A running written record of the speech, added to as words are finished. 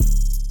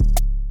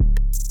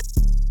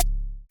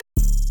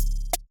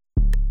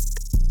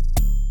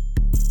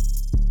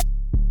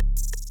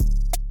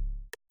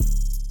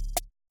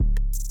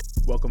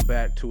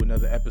back to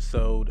another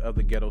episode of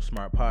the Ghetto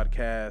Smart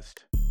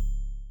Podcast.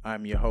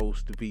 I'm your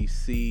host,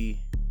 VC.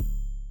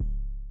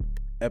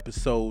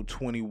 Episode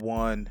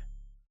 21.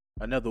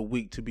 Another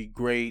week to be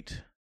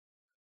great.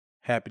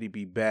 Happy to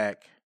be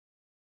back.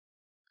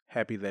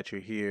 Happy that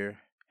you're here.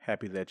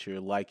 Happy that you're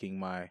liking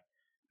my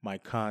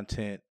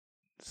content.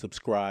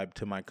 Subscribe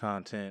to my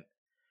content.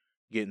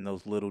 Getting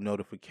those little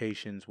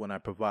notifications when I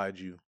provide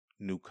you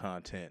new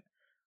content.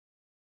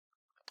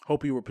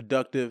 Hope you were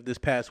productive this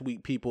past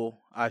week, people.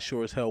 I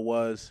sure as hell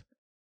was.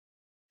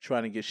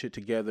 Trying to get shit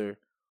together.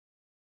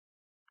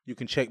 You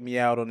can check me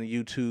out on the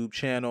YouTube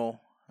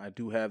channel. I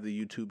do have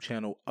the YouTube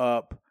channel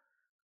up.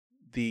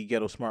 The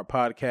Ghetto Smart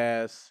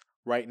Podcast.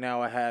 Right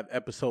now I have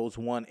episodes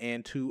 1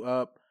 and 2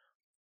 up.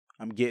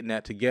 I'm getting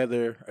that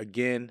together.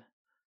 Again,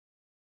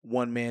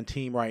 one-man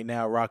team right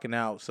now rocking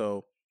out.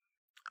 So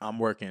I'm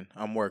working.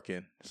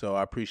 So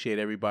I appreciate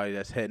everybody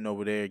that's heading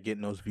over there,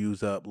 getting those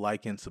views up,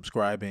 liking,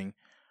 subscribing.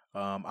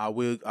 I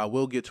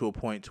will get to a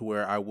point to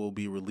where I will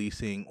be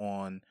releasing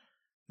on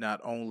not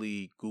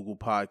only Google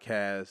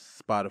Podcasts,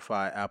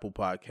 Spotify, Apple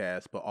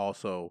Podcasts, but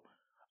also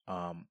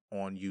on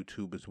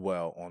YouTube as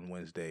well on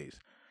Wednesdays.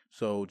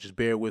 So just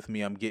bear with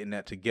me. I'm getting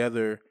that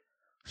together,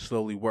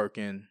 slowly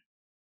working.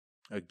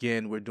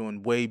 Again, we're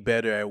doing way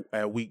better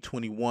at week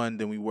 21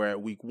 than we were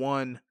at week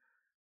 1.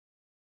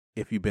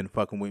 If you've been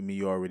fucking with me,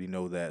 you already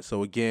know that.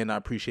 So again, I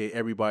appreciate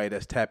everybody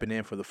that's tapping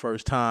in for the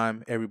first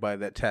time, everybody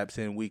that taps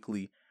in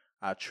weekly.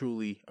 I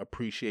truly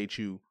appreciate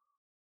you.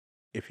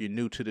 If you're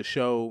new to the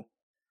show,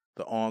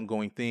 the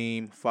ongoing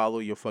theme, follow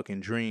your fucking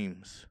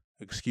dreams.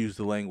 Excuse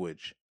the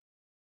language.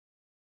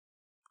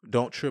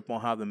 Don't trip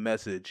on how the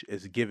message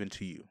is given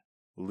to you.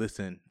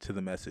 Listen to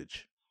the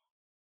message.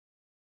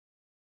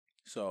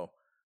 So,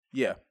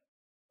 yeah.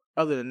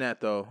 Other than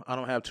that, though, I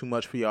don't have too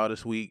much for y'all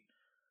this week.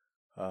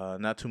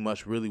 Not too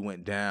much really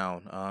went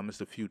down.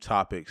 It's a few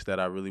topics that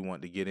I really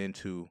want to get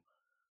into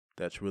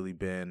that's really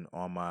been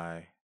on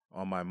my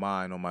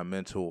mind, on my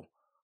mental.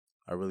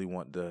 I really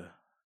want to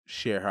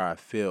share how I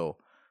feel.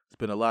 There's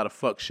been a lot of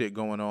fuck shit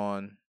going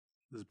on.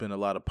 There's been a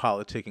lot of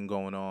politicking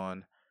going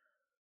on.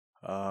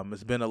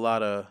 There's been a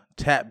lot of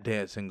tap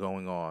dancing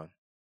going on.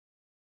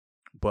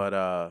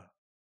 But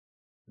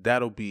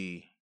that'll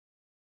be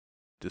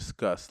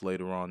discussed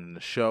later on in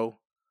the show.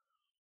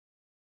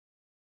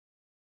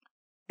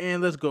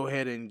 And let's go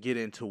ahead and get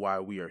into why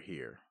we are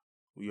here.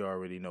 We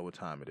already know what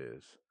time it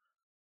is.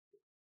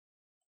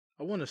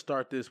 I want to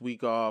start this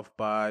week off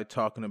by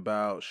talking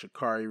about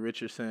Sha'Carri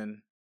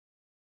Richardson.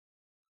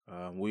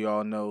 We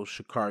all know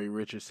Sha'Carri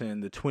Richardson,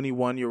 the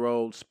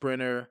 21-year-old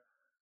sprinter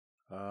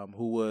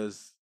who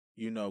was,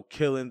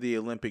 killing the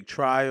Olympic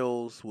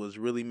trials, was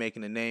really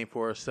making a name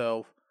for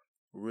herself,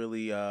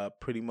 really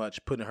pretty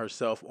much putting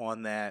herself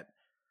on that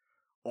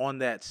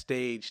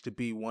stage to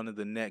be one of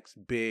the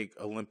next big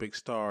Olympic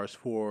stars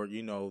for,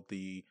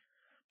 the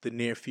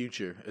near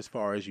future as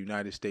far as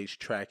United States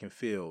track and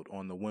field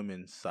on the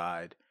women's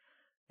side.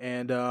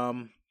 And,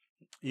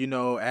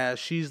 as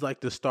she's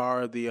like the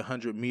star of the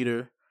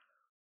 100-meter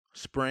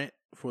sprint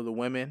for the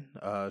women,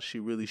 she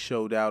really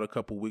showed out a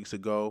couple weeks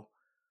ago.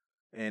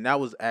 And that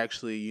was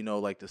actually,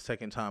 like the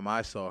second time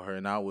I saw her,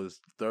 and I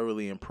was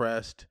thoroughly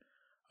impressed,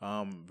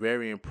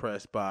 very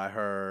impressed by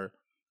her,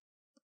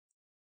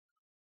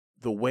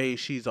 the way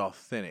she's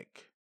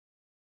authentic.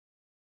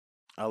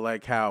 I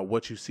like how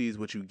what you see is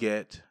what you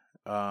get.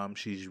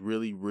 She's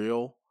really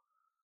real.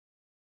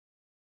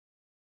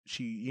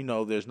 She,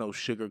 there's no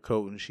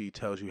sugarcoating. She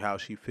tells you how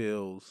she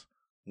feels,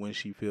 when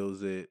she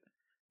feels it,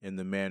 in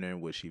the manner in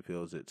which she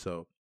feels it.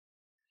 So,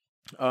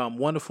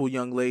 wonderful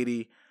young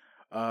lady.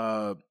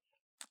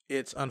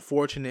 It's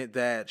unfortunate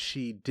that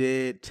she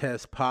did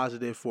test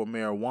positive for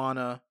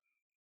marijuana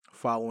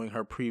following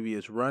her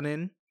previous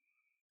run-in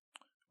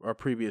or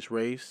previous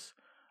race.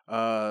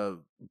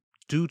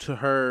 Due to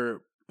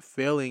her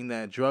failing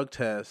that drug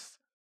test,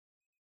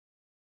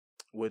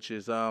 which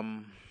is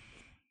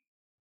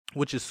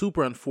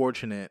super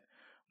unfortunate,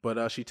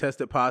 but she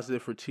tested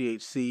positive for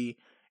THC,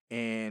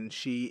 and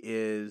she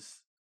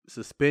is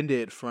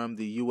suspended from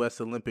the U.S.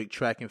 Olympic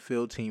track and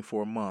field team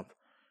for a month.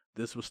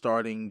 This was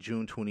starting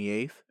June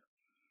 28th,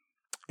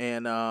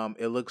 and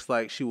it looks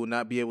like she will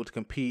not be able to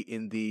compete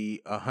in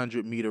the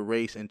 100-meter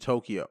race in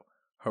Tokyo,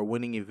 her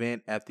winning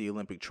event at the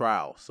Olympic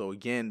trial. So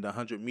again, the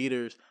 100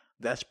 meters,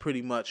 that's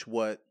pretty much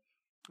what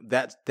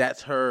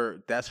that's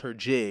her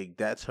jig.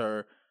 That's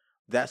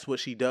what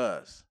she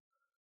does.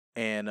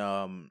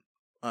 And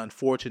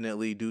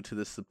unfortunately, due to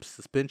the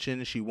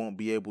suspension, she won't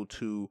be able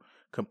to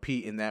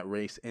compete in that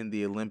race in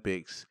the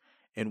Olympics,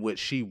 in which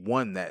she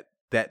won that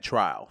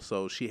trial.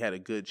 So she had a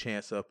good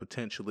chance of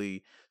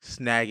potentially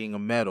snagging a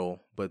medal,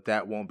 but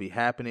that won't be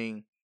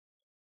happening.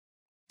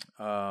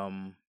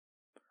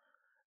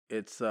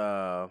 It's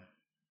very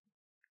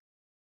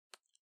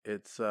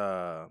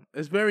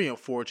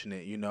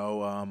unfortunate,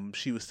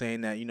 she was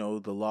saying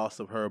that, the loss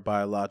of her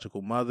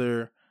biological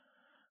mother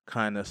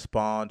kind of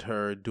spawned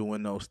her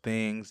doing those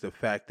things. The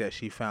fact that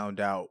she found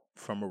out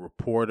from a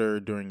reporter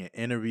during an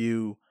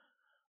interview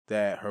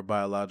that her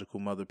biological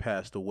mother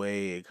passed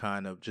away, and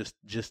kind of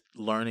just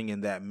learning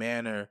in that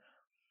manner,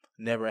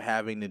 never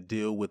having to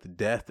deal with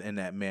death in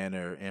that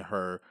manner in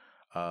her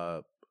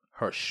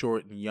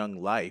short and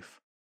young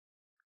life.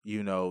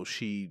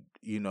 She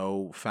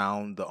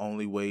found the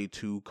only way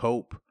to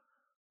cope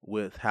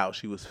with how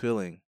she was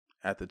feeling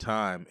at the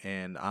time.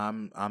 And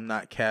I'm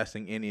not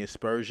casting any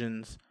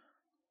aspersions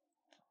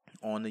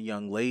on the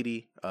young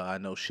lady. I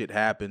know shit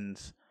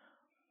happens.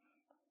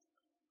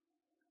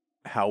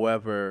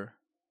 However,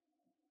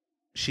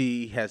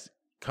 she has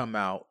come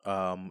out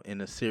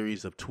in a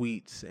series of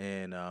tweets,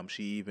 and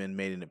she even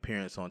made an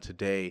appearance on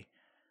Today.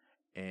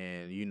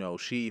 And,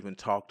 she even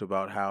talked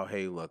about how,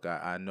 hey, look,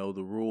 I know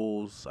the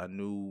rules. I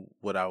knew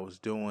what I was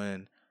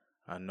doing.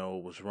 I know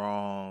it was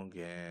wrong.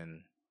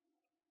 And,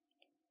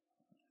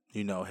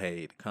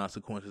 hey, the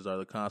consequences are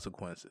the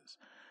consequences.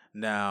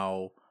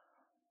 Now,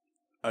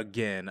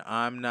 again,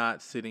 I'm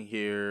not sitting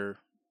here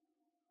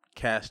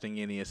casting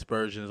any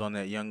aspersions on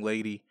that young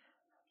lady.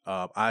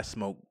 I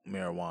smoke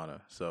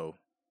marijuana, so,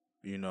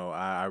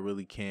 I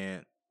really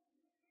can't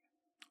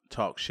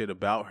talk shit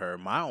about her.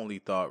 My only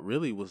thought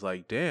really was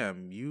like,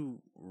 damn,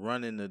 you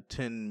running the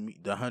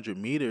 100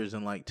 meters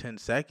in like 10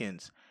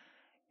 seconds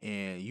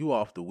and you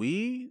off the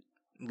weed?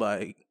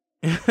 Like,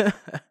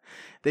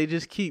 they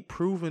just keep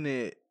proving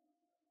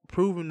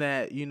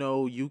that,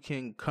 you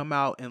can come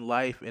out in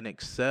life and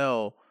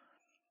excel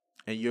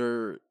in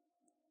your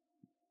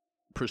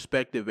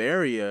respective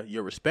area,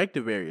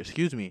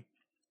 excuse me,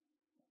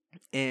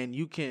 and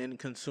you can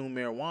consume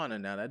marijuana.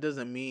 Now, that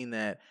doesn't mean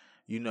that,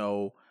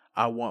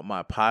 I want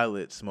my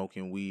pilots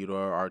smoking weed,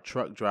 or our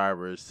truck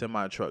drivers,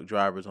 semi-truck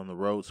drivers on the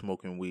road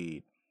smoking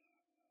weed.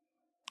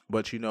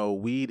 But,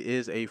 weed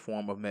is a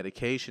form of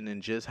medication,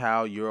 and just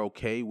how you're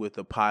okay with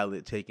a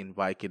pilot taking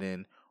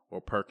Vicodin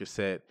or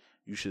Percocet,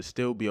 you should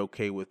still be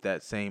okay with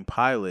that same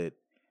pilot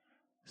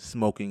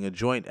smoking a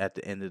joint at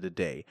the end of the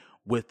day,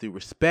 with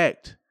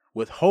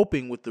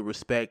hoping with the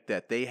respect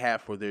that they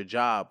have for their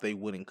job, they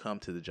wouldn't come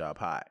to the job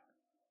high.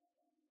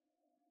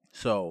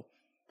 So,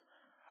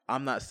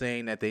 I'm not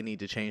saying that they need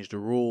to change the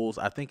rules.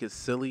 I think it's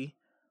silly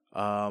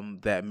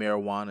that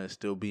marijuana is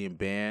still being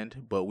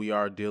banned, but we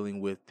are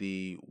dealing with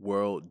the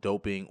World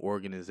Doping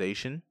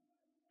Organization,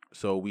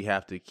 so we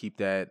have to keep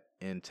that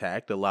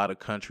intact. A lot of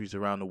countries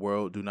around the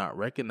world do not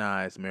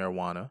recognize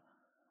marijuana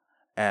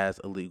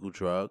as a legal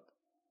drug,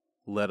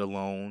 let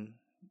alone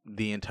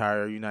the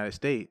entire United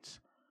States.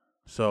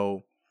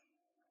 So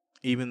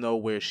even though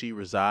where she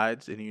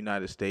resides in the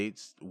United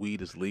States,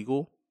 weed is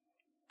legal,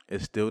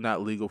 it's still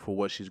not legal for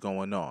what she's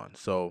going on.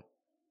 So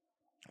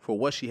for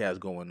what she has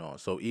going on.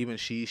 So even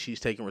she's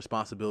taking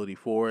responsibility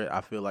for it.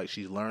 I feel like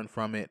she's learned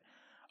from it.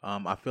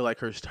 I feel like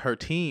her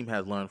team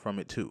has learned from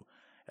it too.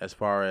 As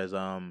far as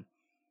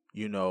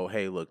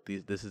hey, look,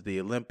 this is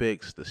the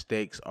Olympics. The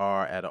stakes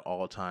are at an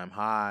all-time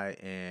high,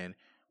 and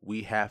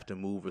we have to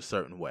move a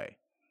certain way.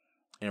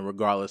 And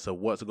regardless of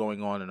what's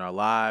going on in our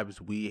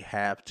lives, we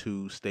have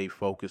to stay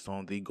focused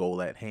on the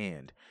goal at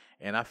hand.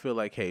 And I feel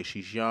like, hey,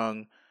 she's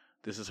young.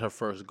 This is her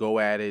first go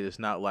at it. It's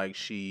not like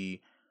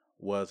she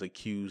was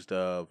accused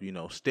of,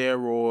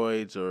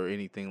 steroids or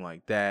anything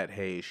like that.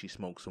 Hey, she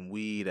smoked some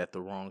weed at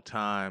the wrong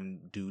time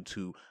due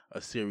to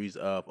a series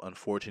of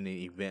unfortunate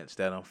events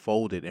that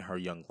unfolded in her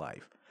young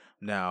life.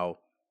 Now,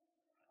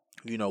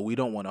 we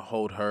don't want to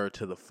hold her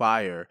to the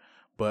fire,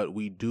 but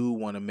we do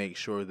want to make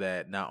sure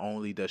that not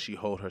only does she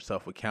hold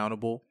herself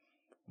accountable,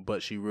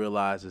 but she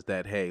realizes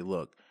that, hey,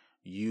 look,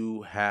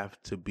 you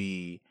have to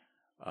be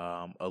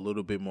a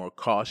little bit more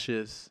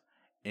cautious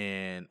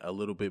and a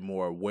little bit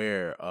more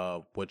aware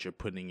of what you're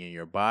putting in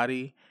your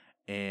body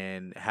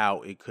and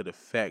how it could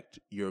affect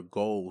your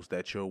goals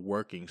that you're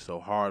working so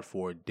hard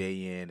for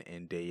day in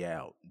and day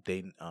out,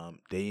 day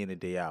in and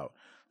day out.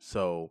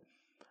 So,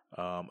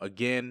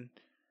 again,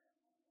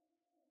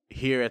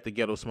 here at the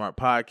Ghetto Smart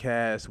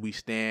Podcast, we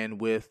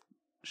stand with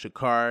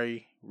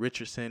Sha'Carri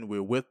Richardson.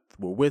 We're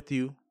with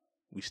you.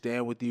 We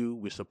stand with you.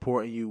 We're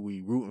supporting you.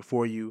 We're rooting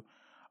for you.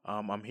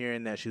 I'm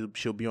hearing that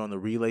she'll be on the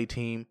relay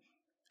team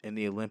in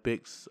the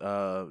Olympics.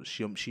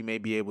 She may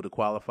be able to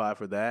qualify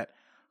for that.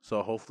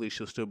 So hopefully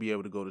she'll still be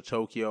able to go to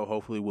Tokyo.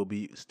 Hopefully we'll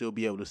still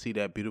be able to see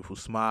that beautiful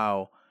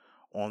smile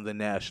on the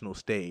national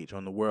stage,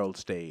 on the world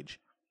stage.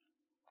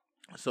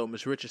 So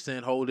Miss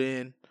Richardson, hold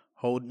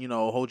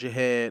your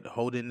head,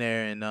 hold in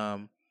there,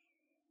 and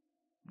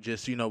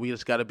we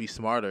just got to be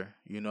smarter.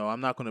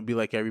 I'm not going to be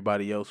like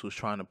everybody else who's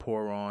trying to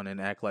pour on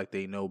and act like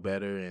they know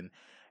better and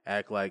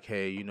act like,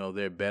 hey,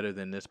 they're better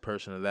than this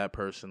person or that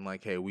person.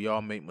 Like, hey, we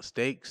all make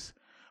mistakes,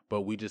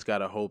 but we just got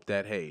to hope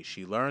that, hey,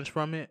 she learns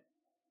from it.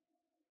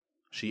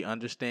 She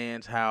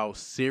understands how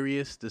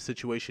serious the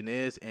situation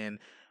is. And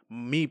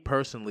me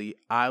personally,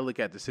 I look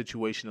at the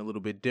situation a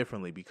little bit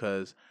differently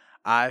because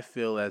I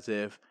feel as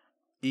if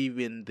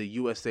even the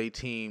USA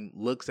team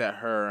looks at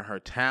her and her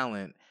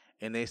talent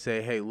and they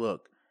say, hey,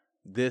 look,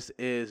 this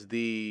is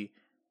the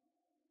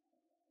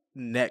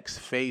next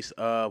face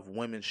of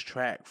women's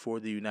track for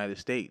the United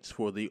States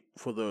for the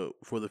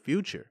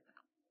future.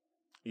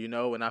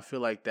 And I feel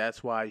like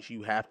that's why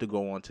you have to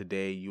go on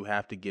today. You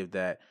have to give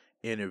that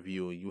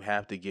interview. You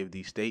have to give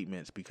these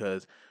statements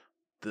because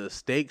the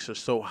stakes are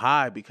so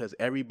high because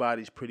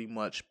everybody's pretty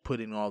much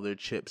putting all their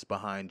chips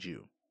behind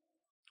you.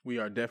 We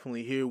are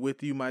definitely here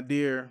with you, my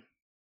dear.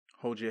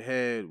 Hold your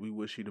head. We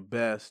wish you the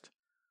best.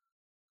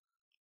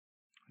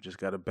 Just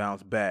got to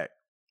bounce back.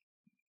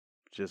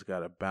 Just got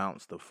to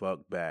bounce the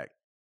fuck back.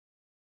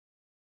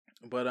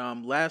 But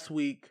last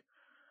week,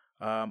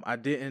 I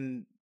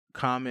didn't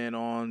comment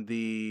on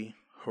the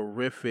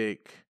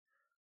horrific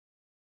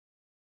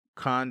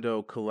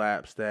condo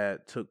collapse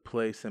that took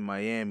place in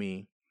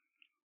Miami.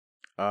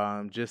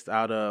 Just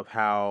out of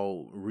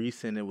how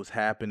recent it was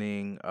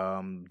happening,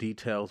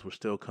 details were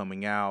still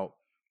coming out.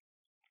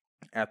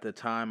 At the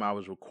time I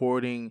was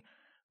recording,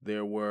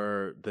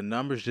 the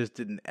numbers just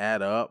didn't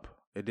add up.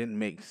 It didn't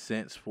make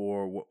sense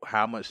for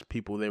how much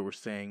people they were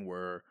saying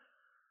were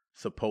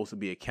supposed to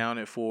be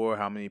accounted for,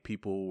 how many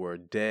people were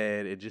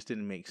dead. It just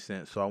didn't make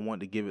sense. So I wanted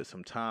to give it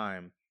some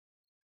time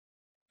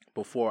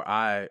before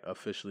I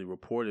officially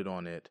reported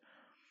on it.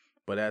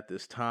 But at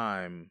this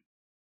time,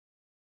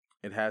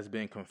 it has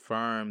been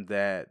confirmed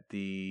that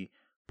the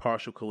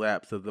partial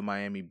collapse of the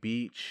Miami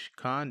Beach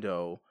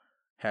condo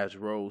has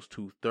rose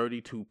to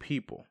 32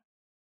 people.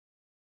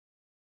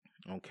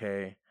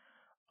 Okay.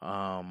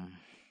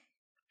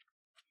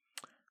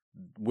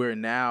 We're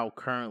now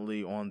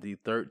currently on the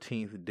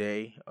 13th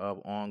day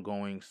of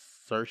ongoing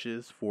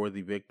searches for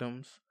the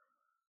victims.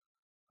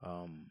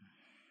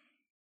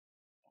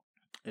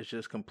 It's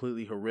just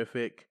completely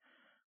horrific.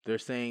 They're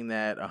saying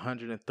that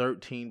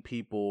 113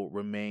 people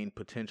remain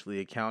potentially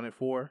accounted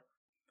for,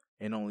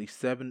 and only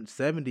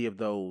 70 of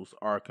those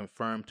are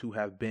confirmed to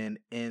have been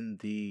in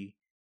the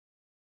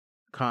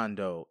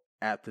condo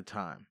at the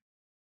time.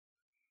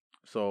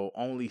 So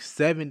only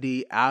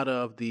 70 out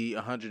of the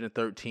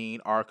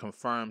 113 are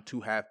confirmed to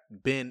have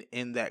been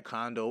in that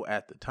condo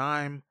at the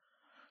time.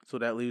 So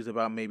that leaves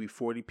about maybe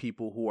 40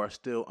 people who are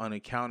still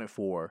unaccounted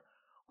for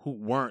who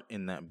weren't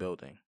in that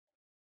building.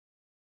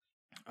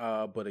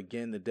 But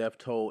again, the death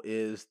toll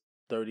is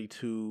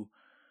 32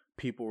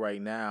 people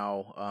right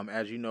now.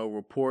 As you know,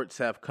 reports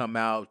have come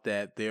out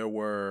that there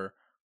were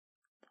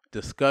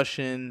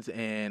discussions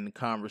and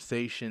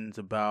conversations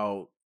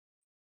about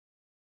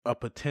a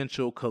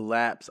potential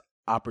collapse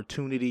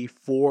opportunity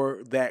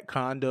for that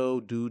condo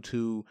due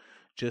to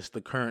just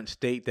the current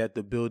state that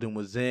the building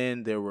was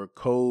in. There were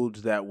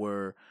codes that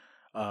were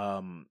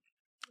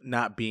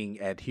not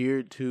being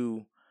adhered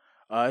to.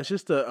 It's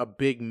just a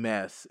big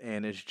mess,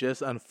 and it's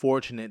just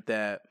unfortunate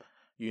that,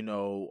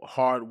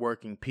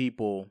 hardworking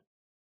people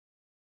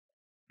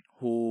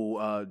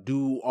who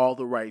do all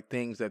the right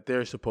things that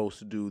they're supposed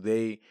to do,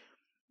 they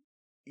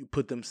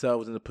put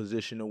themselves in a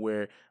position to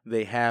where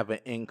they have an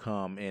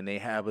income and they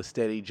have a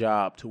steady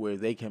job to where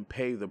they can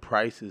pay the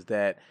prices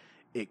that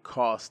it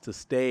costs to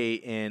stay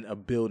in a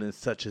building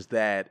such as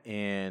that.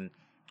 And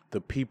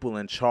the people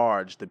in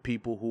charge, the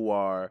people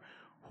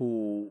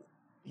who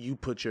you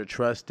put your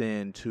trust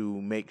in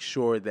to make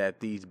sure that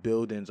these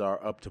buildings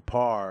are up to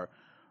par,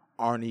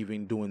 aren't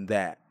even doing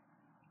that.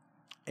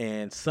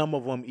 And some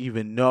of them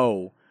even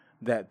know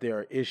that there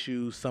are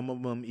issues. Some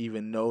of them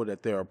even know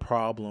that there are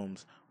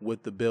problems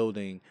with the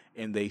building,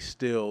 and they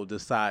still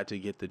decide to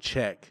get the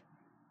check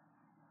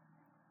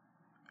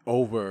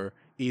over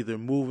either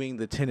moving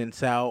the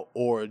tenants out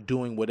or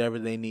doing whatever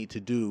they need to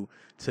do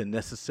to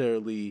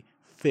necessarily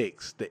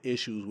fix the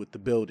issues with the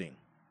building.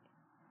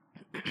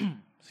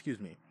 Excuse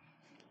me.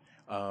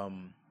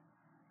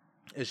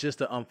 It's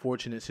just an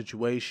unfortunate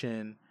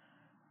situation.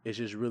 It's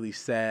just really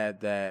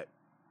sad that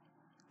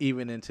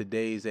even in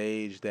today's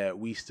age that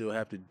we still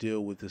have to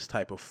deal with this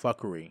type of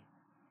fuckery.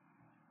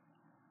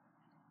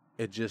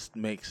 It just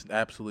makes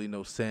absolutely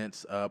no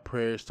sense.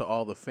 Prayers to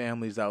all the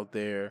families out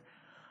there.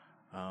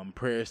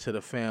 Prayers to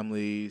the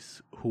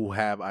families who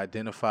have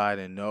identified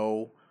and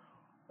know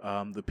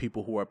the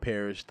people who are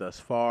perished thus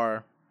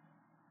far.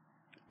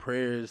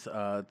 Prayers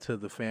to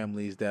the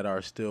families that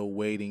are still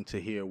waiting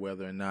to hear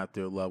whether or not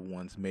their loved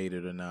ones made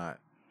it or not.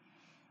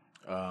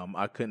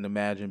 I couldn't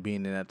imagine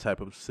being in that type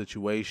of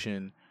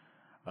situation.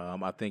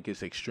 I think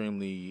it's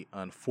extremely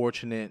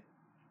unfortunate.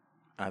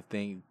 I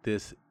think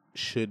this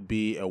should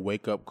be a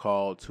wake-up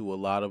call to a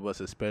lot of us,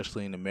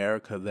 especially in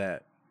America,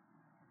 that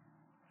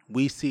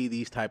we see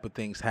these type of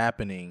things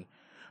happening,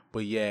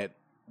 but yet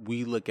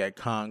we look at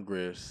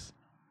Congress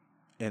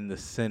and the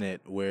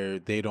Senate where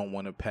they don't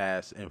want to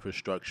pass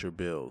infrastructure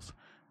bills.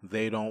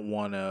 They don't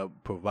want to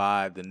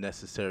provide the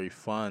necessary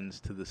funds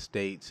to the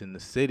states and the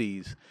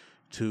cities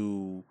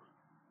to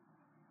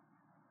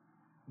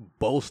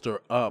bolster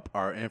up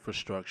our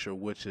infrastructure,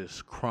 which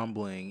is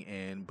crumbling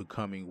and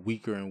becoming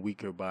weaker and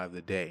weaker by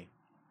the day.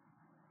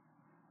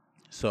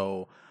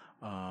 So,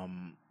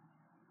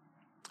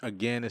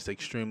 again, it's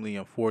extremely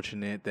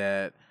unfortunate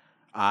that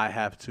I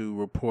have to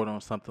report on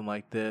something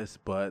like this,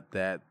 but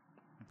that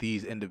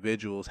these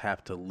individuals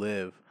have to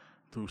live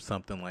through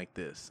something like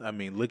this. I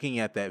mean, looking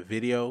at the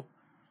video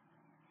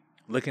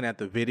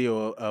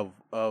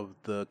of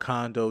the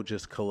condo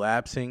just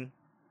collapsing,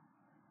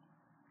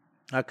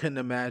 I couldn't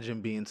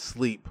imagine being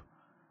asleep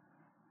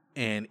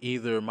and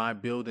either my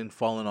building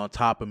falling on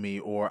top of me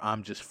or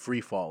I'm just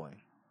free falling.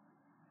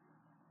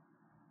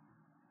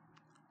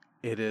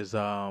 It is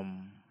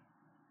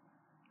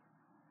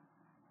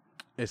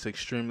it's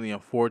extremely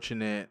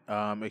unfortunate.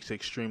 It's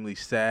extremely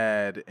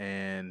sad,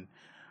 and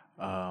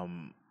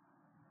um,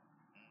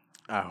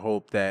 I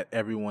hope that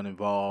everyone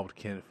involved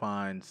can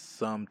find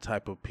some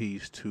type of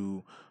peace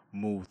to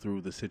move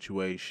through the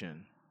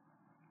situation.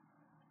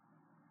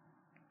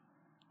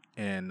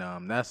 And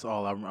that's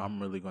all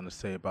I'm really going to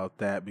say about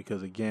that,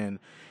 because, again,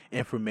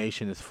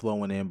 information is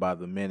flowing in by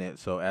the minute.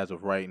 So as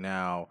of right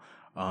now,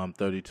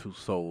 32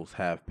 souls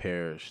have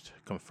perished,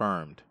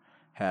 confirmed,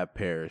 have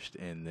perished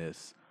in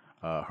this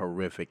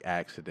horrific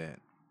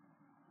accident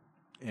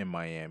in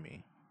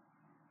Miami.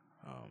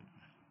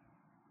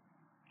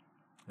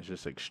 It's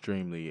just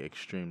extremely,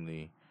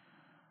 extremely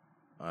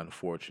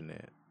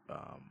unfortunate.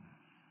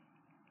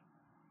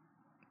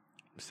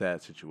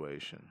 Sad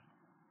situation.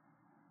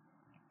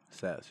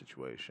 Sad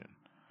situation.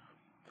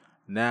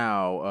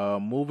 Now,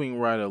 moving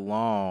right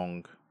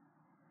along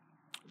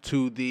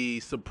to the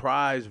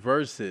surprise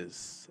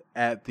verses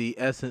at the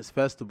Essence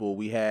Festival,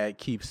 we had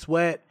Keith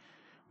Sweat,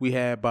 we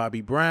had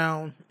Bobby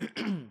Brown.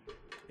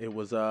 It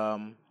was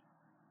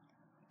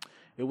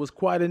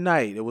quite a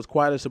night. It was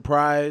quite a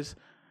surprise.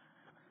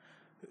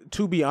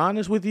 To be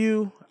honest with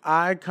you,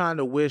 I kind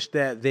of wish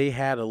that they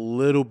had a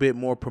little bit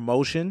more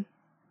promotion.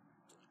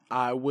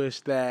 I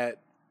wish that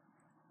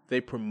they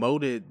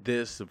promoted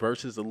this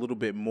versus a little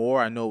bit more.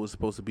 I know it was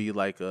supposed to be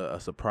like a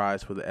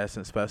surprise for the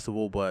Essence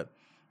Festival, but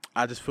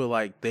I just feel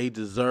like they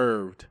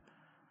deserved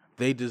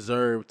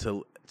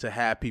to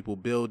have people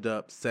build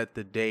up, set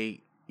the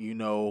date,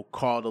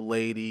 call the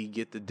lady,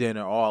 get the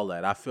dinner, all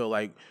that. I feel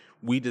like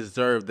we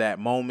deserved that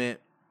moment.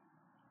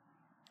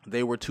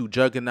 They were two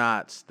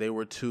juggernauts. They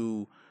were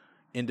two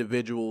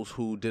individuals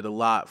who did a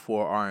lot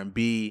for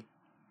R&B.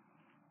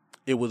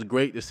 It was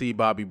great to see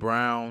Bobby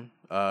Brown.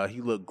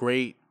 He looked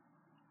great.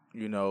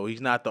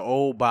 He's not the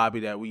old Bobby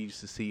that we used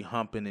to see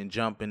humping and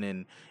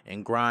jumping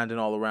and grinding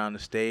all around the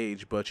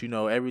stage. But,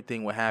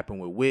 everything what happened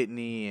with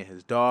Whitney and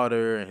his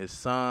daughter and his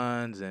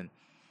sons and,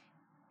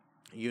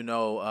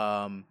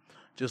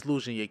 just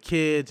losing your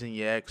kids and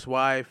your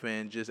ex-wife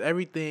and just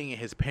everything and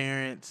his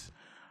parents.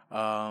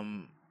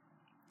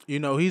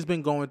 He's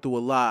been going through a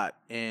lot.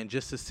 And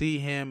just to see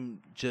him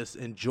just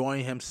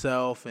enjoying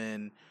himself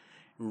and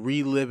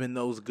reliving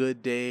those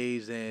good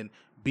days and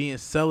being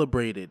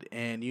celebrated.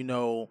 And,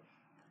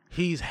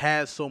 he's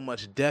had so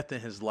much death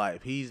in his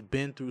life. He's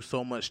been through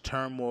so much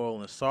turmoil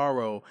and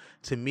sorrow.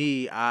 To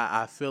me,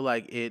 I feel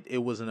like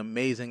it was an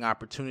amazing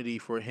opportunity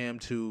for him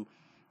to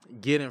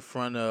get in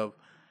front of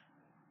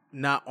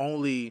not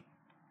only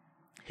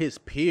his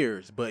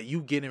peers, but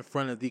you get in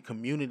front of the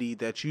community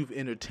that you've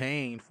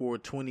entertained for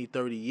 20,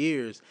 30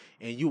 years,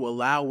 and you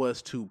allow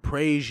us to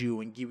praise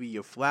you and give you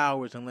your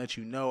flowers and let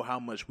you know how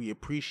much we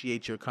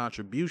appreciate your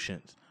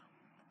contributions.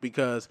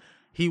 Because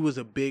he was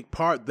a big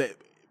part that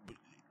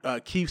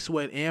Keith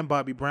Sweat and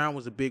Bobby Brown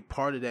was a big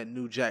part of that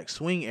New Jack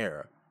Swing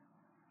era.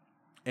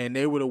 And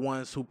they were the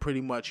ones who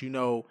pretty much,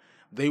 they're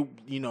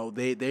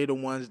the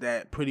ones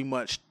that pretty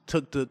much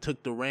took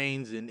the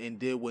reins and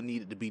did what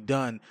needed to be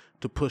done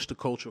to push the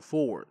culture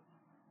forward.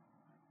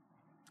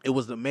 It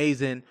was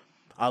amazing.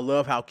 I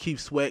love how Keith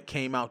Sweat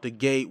came out the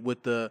gate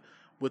with the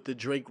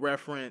Drake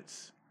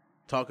reference,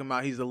 talking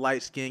about he's a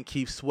light-skinned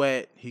Keith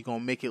Sweat. He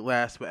gonna make it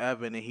last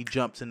forever, and then he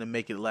jumps in to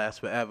make it last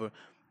forever.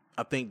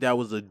 I think that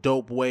was a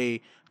dope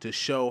way to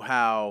show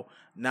how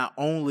not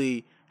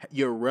only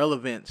your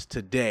relevance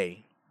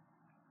today,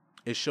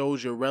 it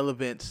shows your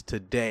relevance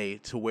today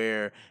to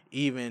where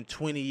even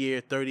 20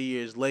 years, 30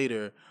 years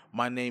later,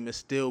 my name is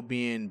still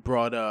being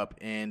brought up,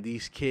 and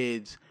these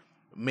kids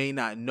may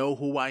not know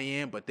who I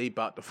am, but they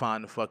about to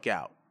find the fuck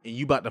out. And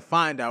you about to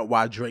find out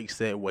why Drake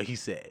said what he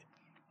said.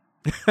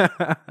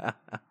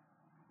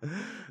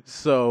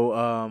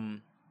 So,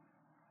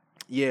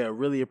 yeah,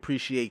 really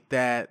appreciate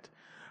that.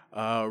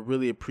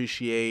 Really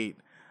appreciate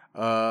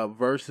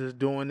Versus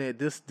doing it.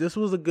 This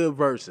was a good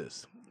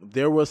Versus.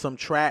 There were some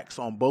tracks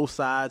on both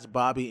sides,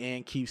 Bobby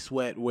and Keith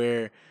Sweat,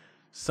 where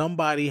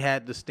somebody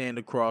had to stand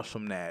across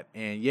from that.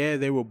 And yeah,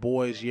 they were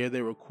boys. Yeah,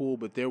 they were cool,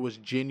 but there was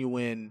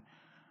genuine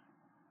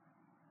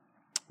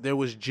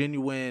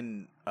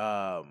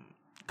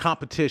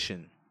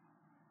competition.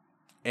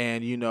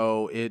 And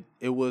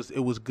it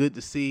was good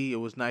to see. It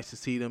was nice to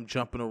see them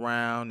jumping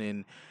around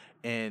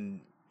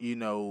and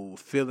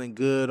feeling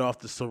good off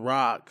the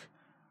Ciroc.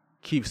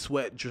 Keith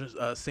Sweat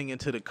singing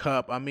to the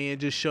cup. I mean, it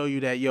just show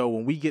you that,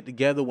 when we get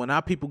together, when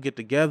our people get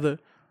together,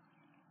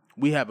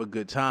 we have a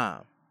good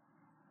time.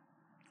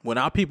 When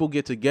our people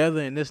get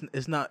together and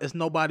it's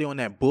nobody on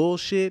that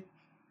bullshit,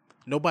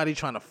 nobody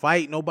trying to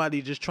fight,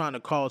 nobody just trying to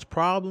cause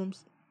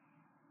problems.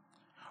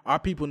 Our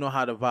people know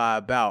how to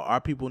vibe out.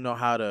 Our people know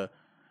how to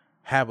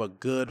have a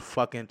good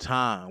fucking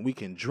time. We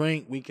can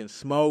drink, we can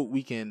smoke,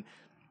 we can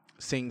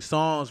sing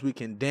songs, we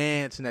can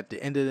dance, and at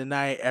the end of the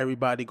night,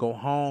 everybody go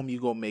home, you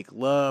go make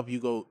love, you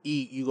go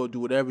eat, you go do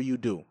whatever you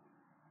do.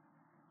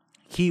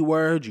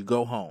 Keyword, you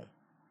go home.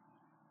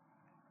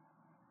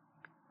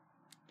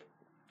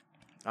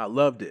 I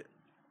loved it.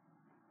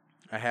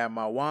 I had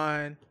my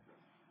wine.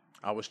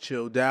 I was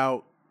chilled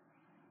out,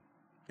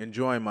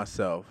 enjoying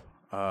myself.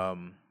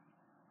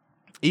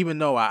 Even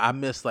though I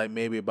missed like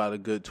maybe about a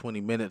good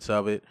 20 minutes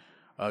of it,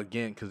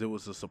 again, because it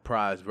was a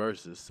surprise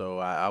versus. So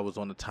I was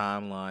on the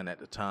timeline at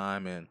the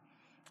time, and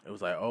it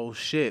was like, oh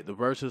shit, the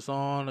versus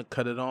on. I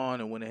cut it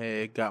on and went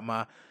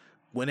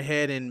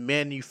ahead and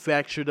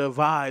manufactured a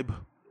vibe.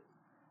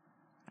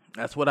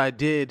 That's what I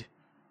did.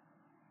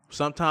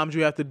 Sometimes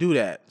you have to do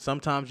that.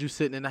 Sometimes you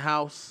sitting in the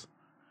house,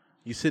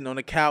 you sitting on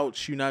the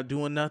couch, you're not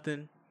doing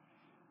nothing,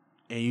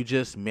 and you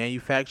just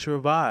manufacture a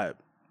vibe.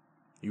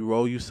 You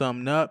roll you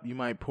something up. You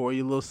might pour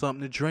you a little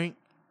something to drink.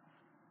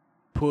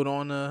 Put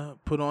on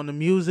the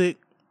music.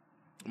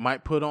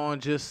 Might put on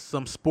just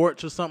some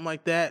sports or something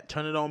like that.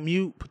 Turn it on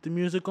mute. Put the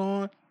music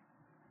on.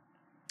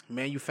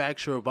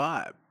 Manufacture a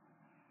vibe.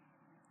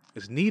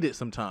 It's needed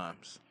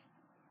sometimes.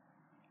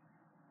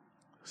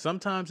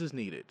 Sometimes it's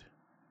needed.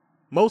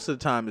 Most of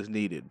the time it's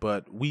needed,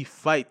 but we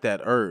fight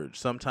that urge.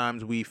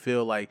 Sometimes we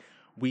feel like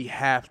we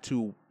have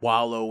to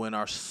wallow in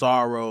our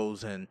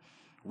sorrows, and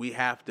we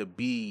have to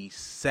be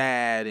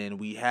sad, and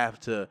we have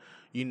to,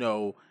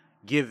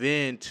 give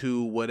in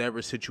to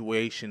whatever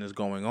situation is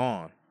going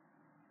on.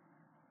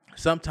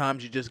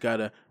 Sometimes you just got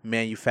to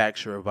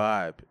manufacture a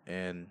vibe,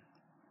 and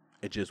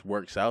it just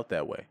works out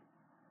that way.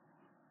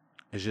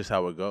 It's just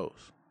how it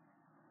goes.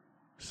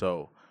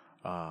 So,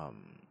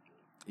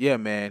 yeah,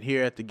 man,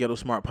 here at the Ghetto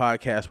Smart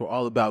Podcast, we're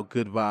all about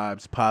good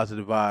vibes,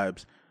 positive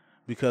vibes,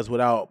 because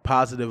without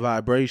positive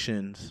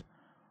vibrations,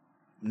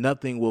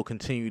 nothing will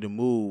continue to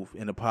move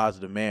in a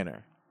positive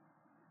manner.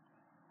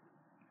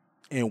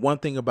 And one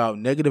thing about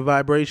negative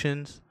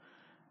vibrations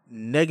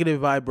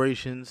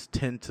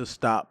tend to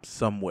stop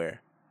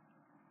somewhere.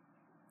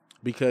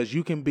 Because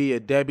you can be a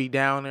Debbie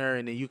Downer,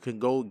 and then you can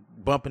go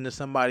bump into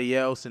somebody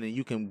else, and then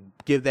you can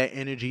give that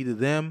energy to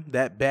them,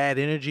 that bad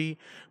energy.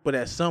 But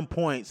at some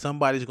point,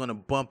 somebody's going to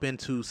bump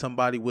into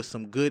somebody with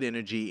some good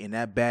energy, and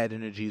that bad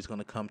energy is going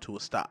to come to a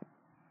stop.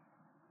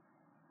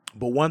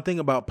 But one thing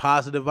about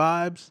positive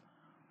vibes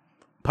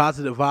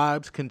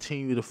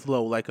continue to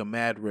flow like a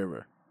mad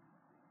river.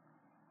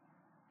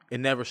 It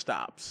never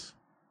stops.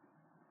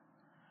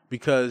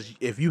 Because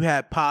if you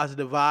have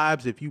positive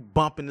vibes, if you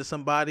bump into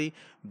somebody,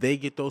 they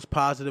get those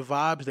positive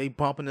vibes. They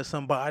bump into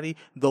somebody,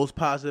 those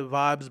positive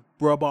vibes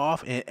rub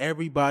off, and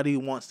everybody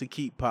wants to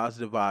keep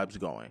positive vibes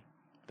going.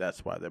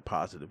 That's why they're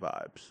positive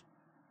vibes.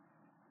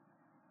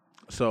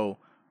 So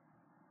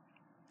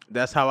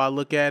that's how I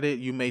look at it.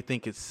 You may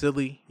think it's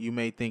silly. You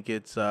may think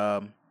it's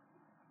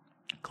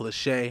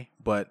cliche,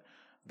 but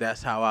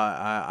that's how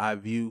I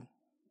view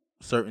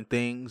certain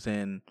things,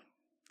 and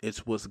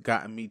it's what's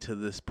gotten me to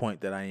this point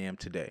that I am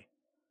today.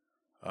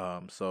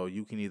 So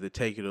you can either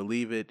take it or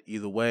leave it.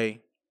 Either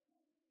way,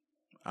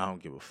 I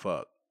don't give a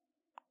fuck.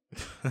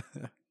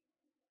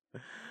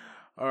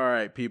 All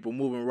right, people,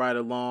 moving right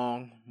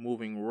along,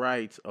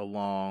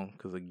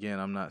 because again,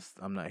 I'm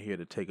not here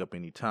to take up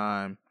any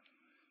time.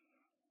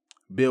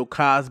 Bill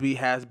Cosby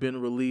has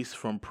been released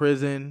from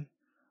prison.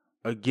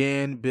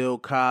 Again, Bill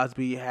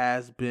Cosby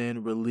has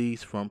been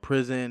released from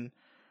prison.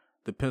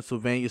 The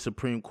Pennsylvania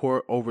Supreme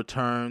Court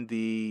overturned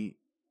the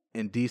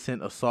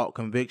indecent assault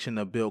conviction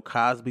of Bill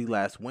Cosby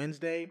last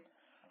Wednesday,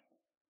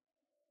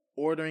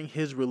 ordering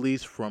his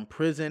release from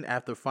prison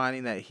after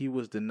finding that he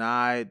was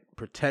denied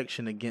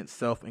protection against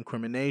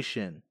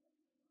self-incrimination.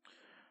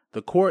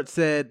 The court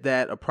said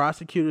that a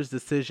prosecutor's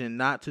decision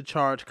not to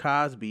charge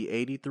Cosby,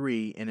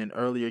 83, in an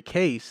earlier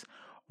case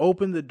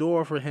opened the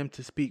door for him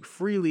to speak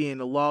freely in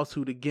a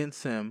lawsuit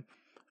against him,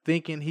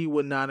 thinking he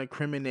would not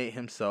incriminate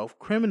himself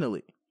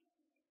criminally.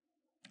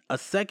 A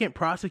second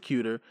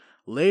prosecutor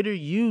later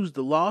used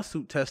the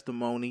lawsuit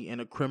testimony in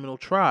a criminal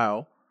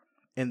trial,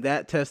 and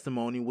that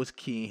testimony was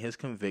key in his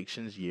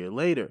convictions year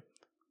later.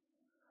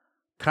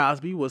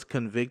 Cosby was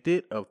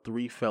convicted of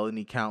 3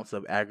 felony counts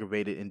of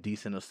aggravated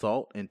indecent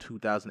assault in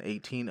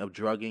 2018 of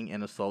drugging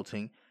and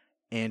assaulting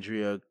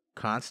Andrea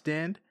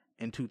Constand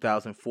in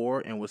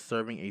 2004 and was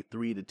serving a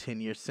 3 to 10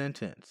 year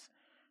sentence.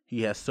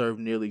 He has served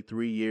nearly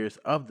 3 years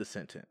of the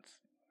sentence.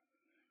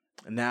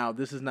 Now,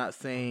 this is not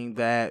saying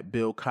that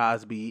Bill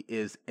Cosby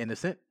is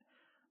innocent.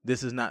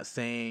 This is not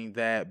saying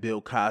that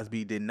Bill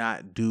Cosby did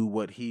not do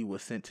what he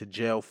was sent to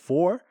jail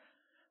for.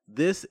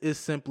 This is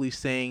simply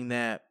saying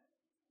that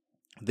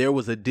there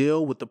was a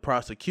deal with the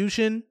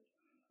prosecution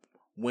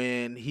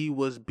when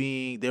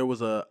there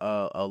was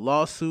a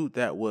lawsuit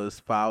that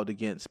was filed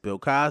against Bill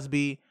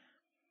Cosby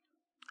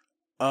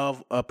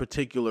of a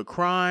particular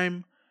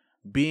crime,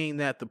 being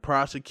that the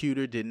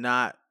prosecutor did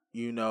not,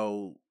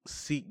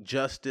 seek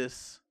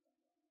justice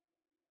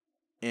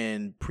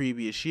in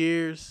previous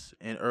years,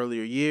 in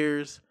earlier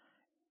years.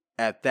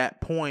 At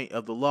that point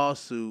of the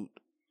lawsuit,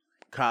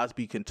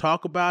 Cosby can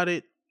talk about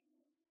it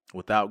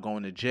without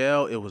going to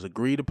jail. It was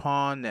agreed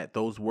upon that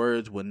those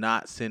words would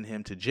not send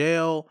him to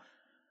jail.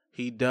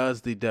 He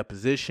does the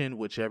deposition,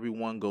 which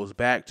everyone goes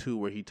back to,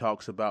 where he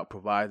talks about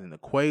providing the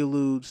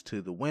quaaludes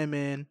to the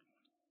women,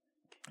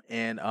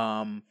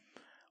 And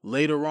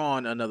later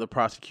on, another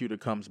prosecutor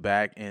comes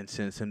back and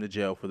sends him to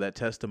jail for that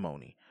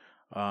testimony.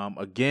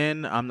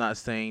 Again, I'm not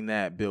saying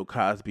that Bill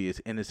Cosby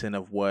is innocent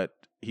of what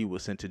he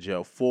was sent to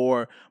jail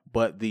for,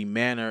 but the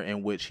manner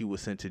in which he was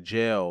sent to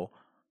jail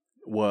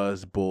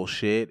was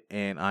bullshit,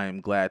 and I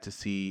am glad to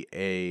see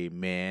a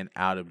man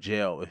out of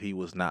jail if he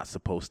was not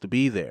supposed to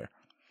be there.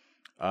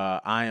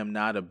 I am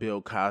not a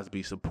Bill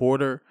Cosby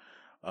supporter.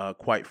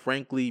 Quite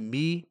frankly,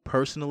 me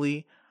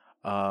personally,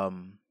 how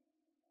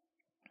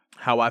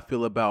I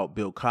feel about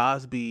Bill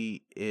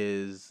Cosby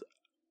is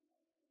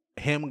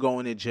him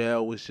going to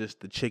jail was just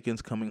the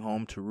chickens coming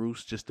home to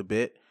roost just a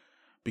bit,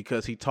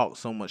 because he talked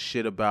so much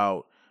shit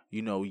about,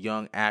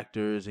 young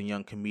actors and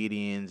young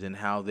comedians and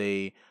how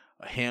they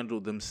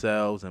handled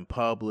themselves in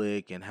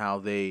public, and how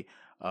they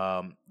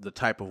the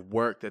type of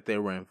work that they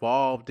were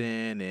involved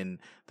in, and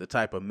the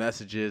type of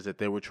messages that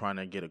they were trying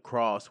to get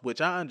across,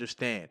 which I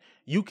understand.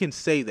 You can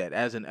say that.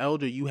 As an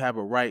elder, you have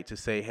a right to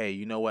say, hey,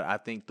 you know what? I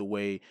think the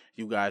way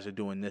you guys are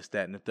doing this,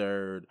 that, and the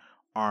third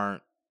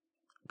aren't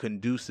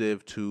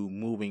conducive to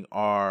moving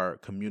our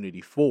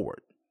community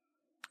forward.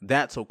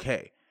 That's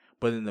okay.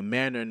 But in the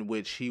manner in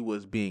which he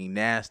was being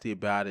nasty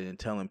about it and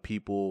telling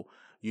people,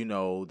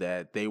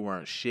 that they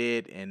weren't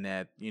shit, and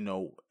that,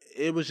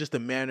 it was just the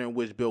manner in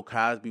which Bill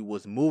Cosby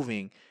was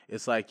moving.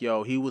 It's like,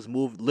 he was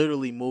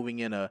literally moving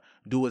in a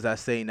do as I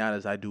say, not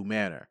as I do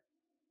manner.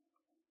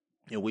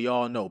 And we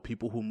all know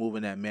people who move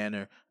in that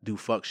manner do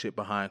fuck shit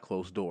behind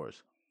closed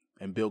doors.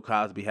 And Bill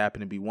Cosby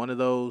happened to be one of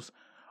those.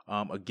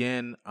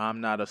 Again,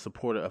 I'm not a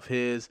supporter of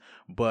his,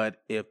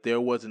 but if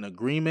there was an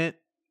agreement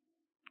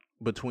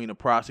between a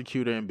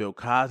prosecutor and Bill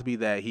Cosby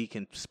that he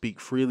can speak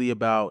freely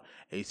about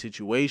a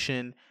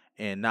situation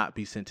and not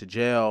be sent to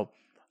jail,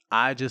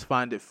 I just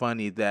find it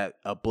funny that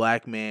a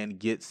black man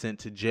gets sent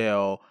to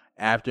jail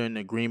after an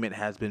agreement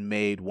has been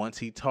made. Once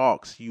he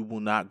talks, you will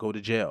not go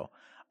to jail.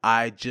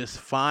 I don't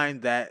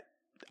find that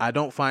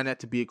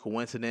to be a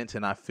coincidence,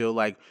 and I feel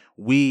like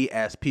we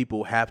as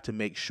people have to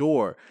make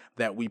sure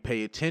that we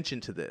pay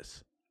attention to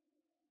this.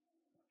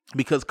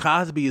 Because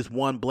Cosby is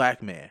one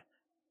black man.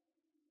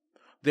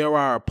 There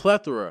are a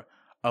plethora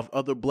of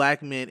other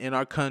black men in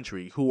our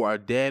country who are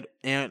dead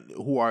and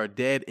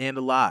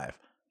alive,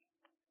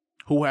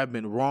 who have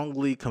been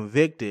wrongly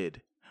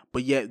convicted,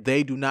 but yet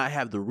they do not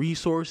have the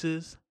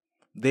resources,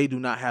 they do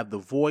not have the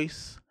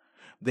voice,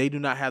 they do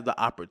not have the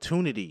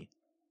opportunity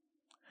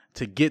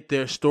to get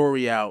their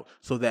story out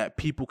so that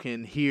people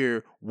can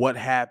hear what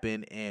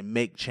happened and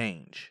make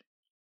change.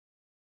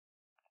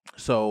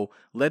 So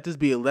let this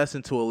be a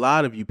lesson to a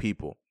lot of you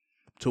people,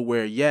 to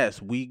where,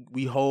 yes, we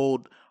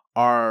hold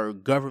our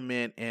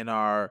government and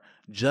our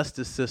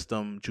justice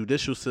system,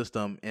 judicial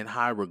system in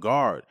high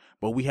regard.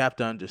 But we have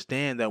to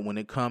understand that when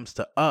it comes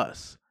to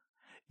us,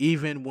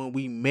 even when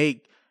we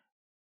make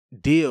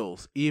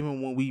deals,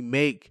 even when we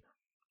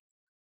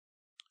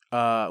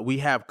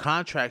have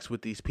contracts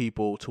with these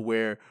people to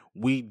where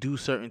we do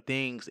certain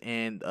things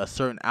and a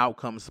certain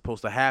outcome is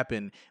supposed to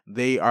happen,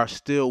 they are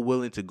still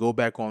willing to go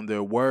back on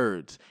their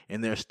words,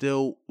 and they're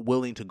still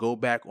willing to go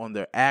back on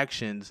their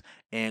actions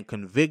and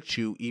convict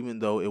you even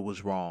though it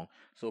was wrong.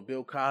 So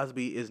Bill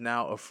Cosby is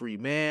now a free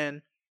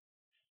man.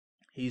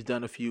 He's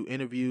done a few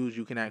interviews.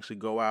 You can actually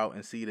go out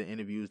and see the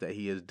interviews that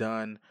he has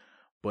done.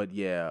 But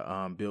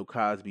yeah, Bill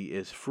Cosby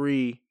is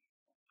free.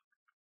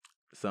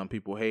 Some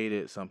people hate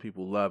it, some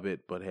people love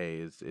it, but hey,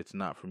 it's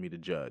not for me to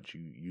judge.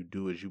 You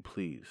do as you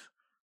please.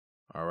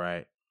 All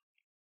right?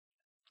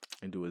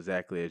 And do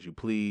exactly as you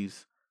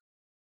please.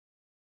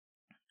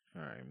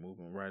 All right,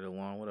 moving right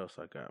along. What else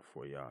I got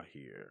for y'all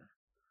here?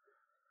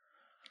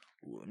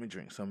 Ooh, let me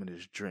drink some of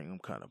this drink. I'm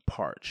kind of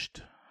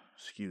parched.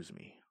 Excuse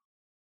me.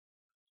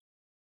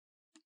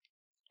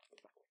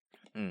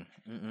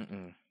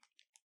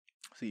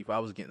 See, if I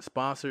was getting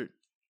sponsored,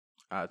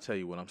 I'll tell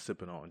you what I'm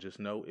sipping on. Just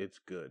know it's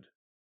good.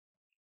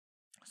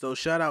 So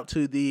shout out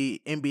to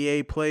the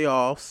NBA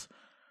playoffs.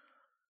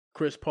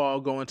 Chris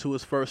Paul going to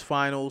his first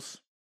finals,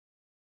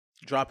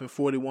 dropping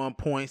 41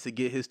 points to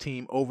get his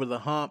team over the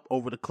hump,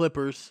 over the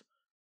Clippers.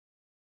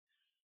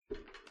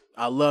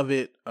 I love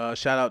it.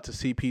 Shout out to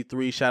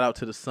CP3. Shout out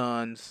to the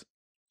Suns,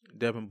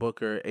 Devin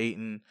Booker,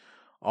 Ayton,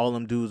 all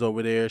them dudes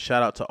over there.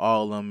 Shout out to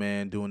all of them,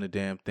 man, doing the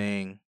damn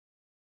thing.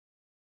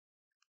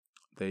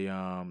 They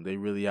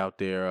really out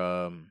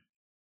there.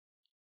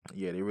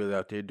 They really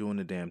out there doing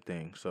the damn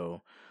thing.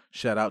 So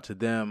shout out to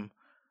them.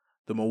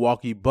 The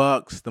Milwaukee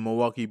Bucks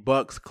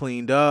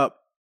cleaned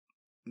up.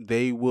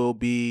 They will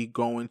be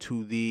going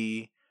to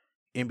the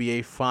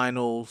NBA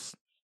Finals.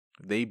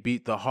 They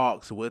beat the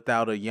Hawks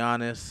without a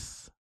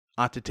Giannis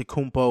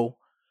Antetokounmpo,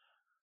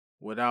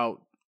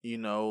 without,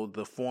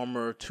 the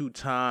former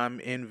two-time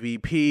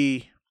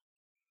MVP.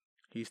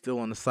 He's still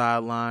on the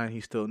sideline.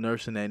 He's still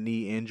nursing that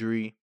knee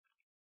injury.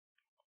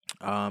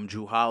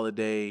 Drew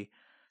Holiday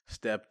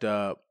stepped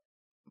up.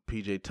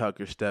 PJ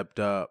Tucker stepped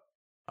up.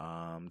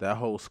 That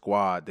whole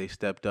squad, they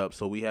stepped up.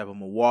 So we have a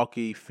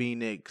Milwaukee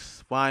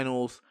Phoenix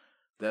Finals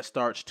that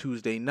starts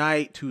Tuesday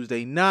night.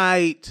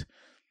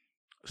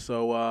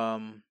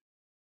 So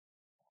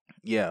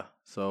yeah.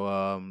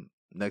 So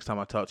next time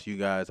I talk to you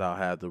guys, I'll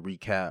have the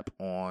recap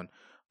on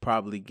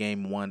probably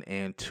game 1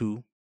 and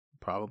 2,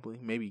 probably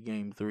maybe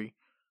game 3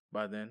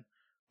 by then,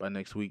 by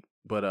next week.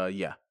 But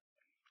yeah,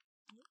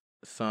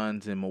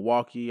 Suns in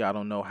Milwaukee. I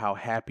don't know how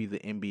happy the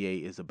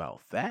NBA is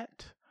about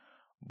that,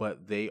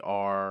 but they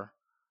are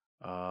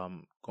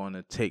going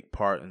to take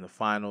part in the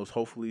finals.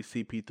 Hopefully,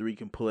 CP3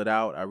 can pull it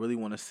out. I really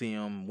want to see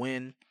him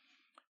win.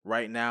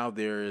 Right now,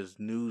 there is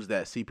news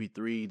that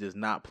CP3 does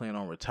not plan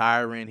on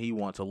retiring. He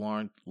wants a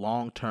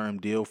long-term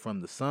deal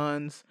from the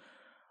Suns.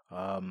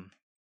 Um,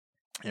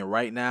 and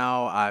right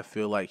now, I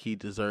feel like he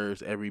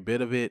deserves every bit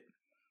of it.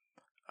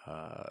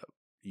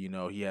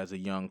 He has a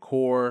young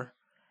core,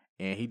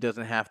 and he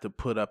doesn't have to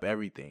put up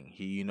everything.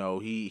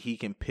 He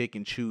can pick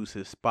and choose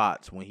his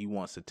spots when he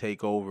wants to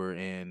take over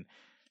and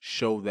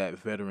show that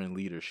veteran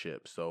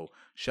leadership. So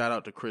shout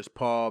out to Chris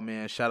Paul,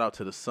 man. Shout out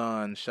to the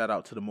Suns. Shout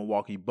out to the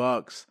Milwaukee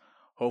Bucks.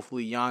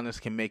 Hopefully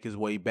Giannis can make his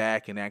way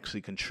back and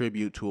actually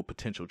contribute to a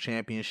potential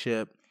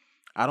championship.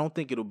 I don't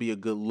think it'll be a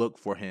good look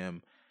for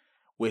him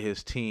with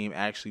his team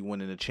actually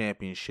winning a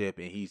championship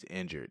and he's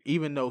injured.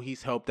 Even though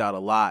he's helped out a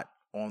lot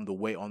on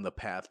the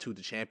path to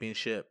the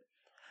championship,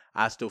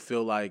 I still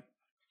feel like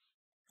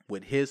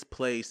with his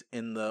place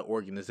in the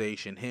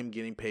organization, him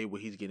getting paid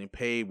what he's getting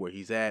paid, where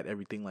he's at,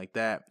 everything like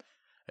that,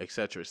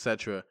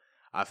 etc.,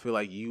 I feel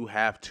like you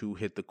have to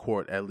hit the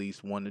court at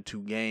least 1 to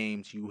 2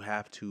 games. You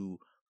have to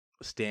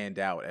stand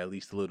out at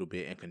least a little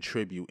bit and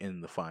contribute in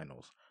the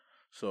finals.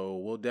 So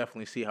we'll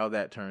definitely see how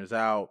that turns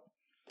out.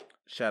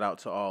 Shout out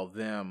to all of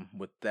them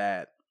with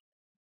that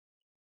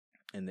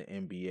in the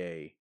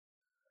NBA.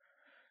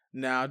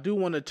 Now, I do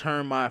want to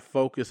turn my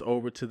focus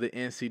over to the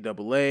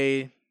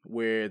NCAA,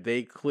 where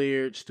they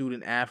cleared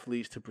student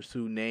athletes to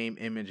pursue name,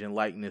 image, and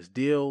likeness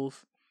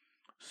deals.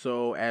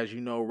 So, as you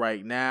know,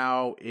 right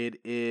now, it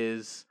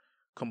is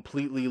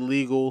completely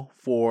legal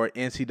for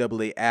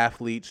NCAA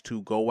athletes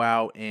to go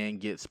out and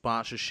get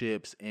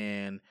sponsorships,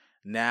 and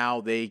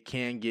now they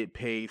can get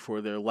paid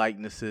for their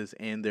likenesses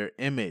and their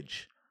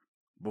image.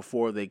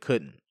 Before they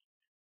couldn't.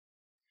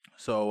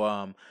 So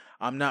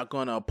I'm not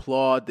going to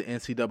applaud the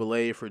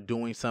NCAA for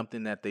doing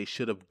something that they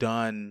should have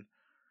done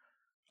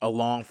a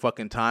long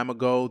fucking time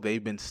ago.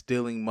 They've been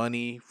stealing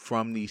money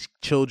from these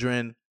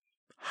children,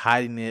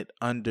 hiding it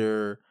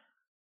under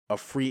a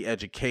free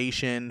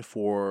education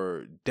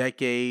for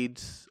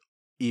decades,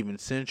 even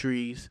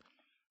centuries.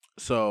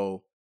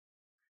 So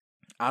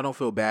I don't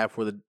feel bad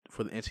for the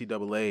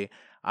NCAA.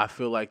 I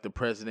feel like the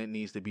president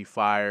needs to be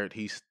fired.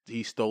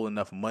 He stole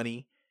enough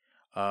money.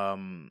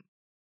 And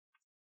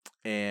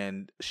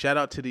shout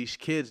out to these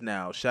kids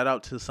now. Shout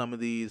out to some of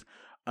these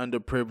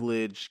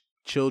underprivileged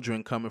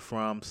children coming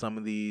from some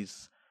of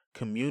these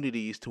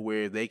communities to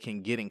where they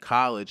can get in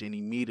college and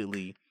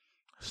immediately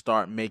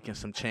start making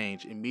some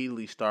change,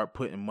 immediately start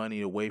putting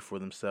money away for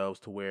themselves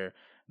to where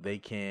they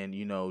can,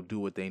 do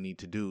what they need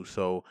to do.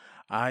 So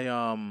I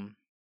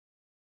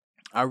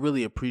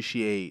really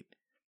appreciate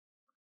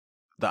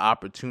the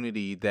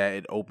opportunity that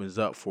it opens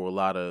up for a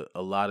lot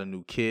of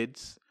new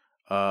kids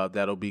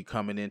that'll be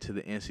coming into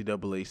the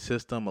NCAA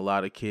system. A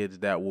lot of kids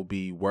that will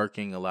be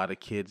working. A lot of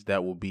kids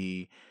that will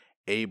be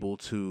able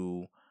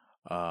to,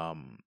 I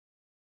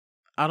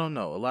don't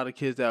know. A lot of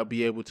kids that will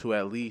be able to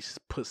at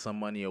least put some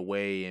money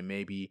away and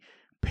maybe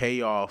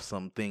pay off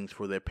some things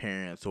for their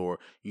parents, or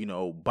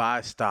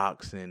buy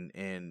stocks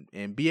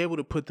and be able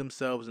to put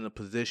themselves in a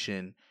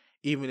position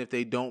even if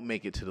they don't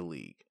make it to the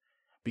league,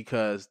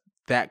 because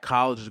that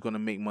college is going to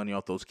make money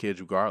off those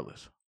kids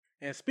regardless.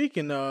 And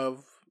speaking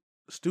of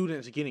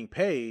students getting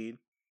paid,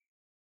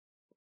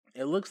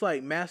 it looks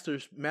like Master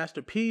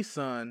P's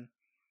son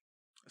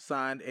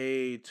signed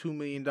a $2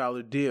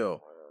 million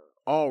deal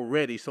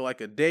already. So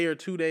like a day or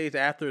 2 days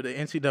after the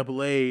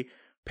NCAA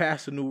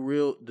passed the new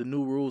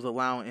rules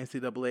allowing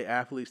NCAA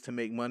athletes to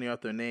make money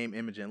off their name,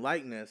 image, and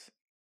likeness,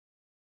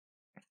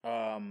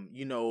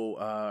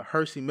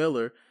 Hersey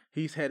Miller,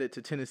 he's headed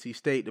to Tennessee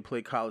State to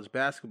play college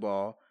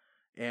basketball.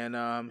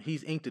 And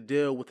he's inked a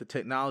deal with the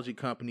technology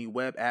company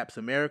Web Apps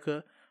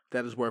America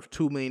that is worth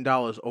 $2 million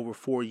over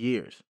 4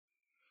 years.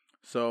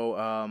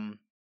 So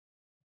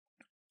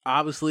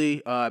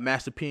obviously,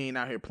 Master P ain't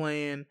out here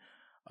playing.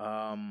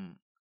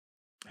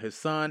 His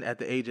son, at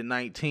the age of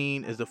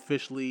 19, is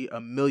officially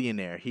a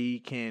millionaire. He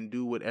can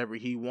do whatever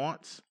he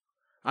wants.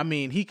 I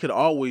mean, he could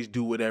always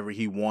do whatever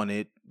he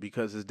wanted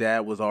because his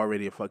dad was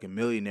already a fucking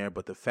millionaire.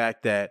 But the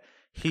fact that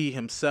he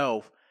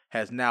himself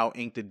has now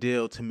inked a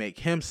deal to make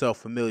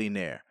himself a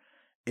millionaire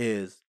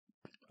is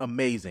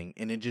amazing.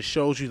 And it just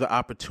shows you the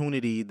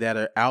opportunity that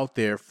are out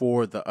there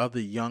for the other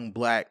young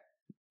black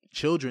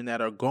children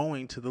that are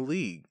going to the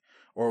league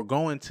or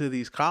going to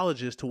these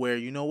colleges, to where,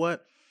 you know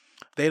what,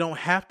 they don't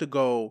have to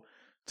go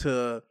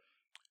to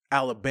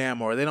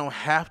Alabama or they don't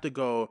have to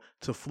go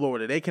to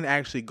Florida. They can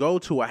actually go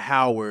to a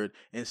Howard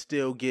and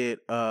still get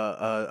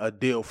a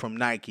deal from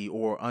Nike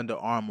or Under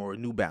Armour or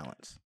New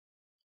Balance.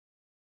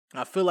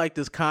 I feel like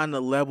this kind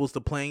of levels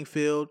the playing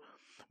field,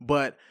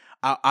 but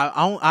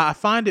I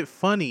find it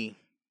funny.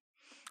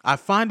 I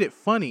find it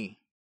funny,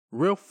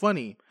 real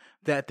funny,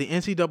 that the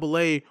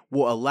NCAA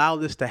will allow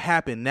this to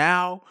happen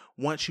now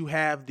once you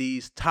have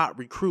these top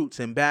recruits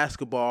in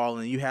basketball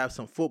and you have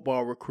some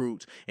football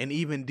recruits and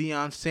even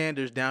Deion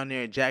Sanders down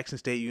there at Jackson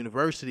State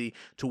University,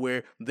 to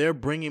where they're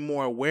bringing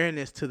more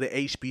awareness to the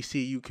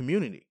HBCU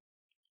community.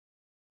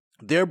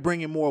 They're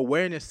bringing more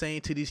awareness,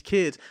 saying to these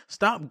kids,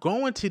 stop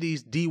going to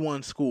these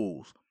D1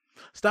 schools.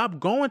 Stop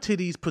going to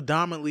these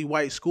predominantly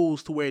white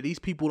schools to where these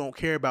people don't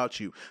care about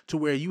you, to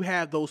where you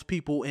have those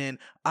people in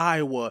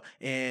Iowa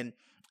and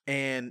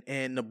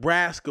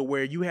Nebraska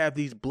where you have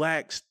these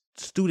black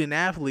student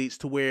athletes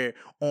to where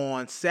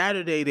on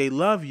Saturday they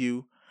love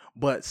you,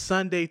 but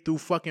Sunday through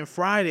fucking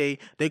Friday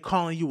they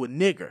calling you a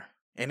nigger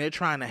and they're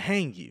trying to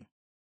hang you.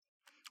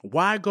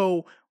 Why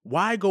go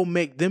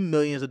make them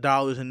millions of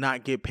dollars and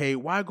not get paid?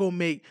 Why go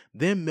make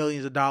them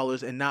millions of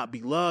dollars and not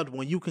be loved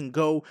when you can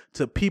go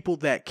to people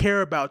that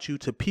care about you,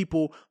 to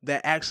people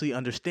that actually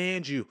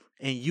understand you,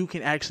 and you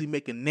can actually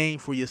make a name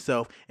for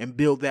yourself and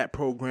build that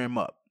program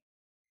up?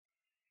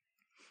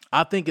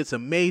 I think it's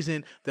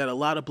amazing that a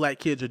lot of black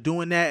kids are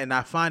doing that, and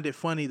I find it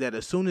funny that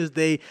as soon as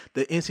the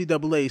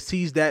NCAA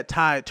sees that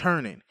tide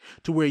turning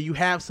to where you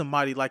have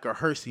somebody like a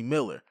Hersey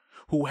Miller,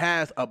 who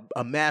has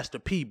a Master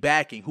P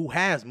backing, who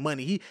has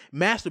money.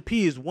 Master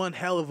P is one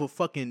hell of a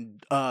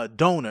fucking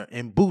donor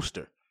and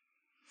booster.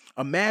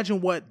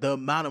 Imagine what the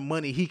amount of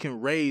money he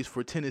can raise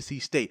for Tennessee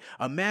State.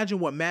 Imagine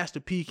what Master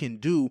P can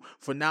do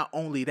for not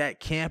only that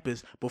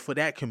campus, but for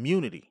that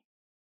community.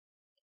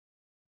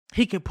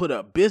 He can put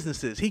up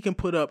businesses. He can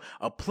put up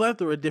a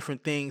plethora of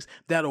different things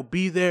that'll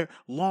be there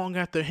long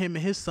after him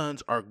and his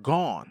sons are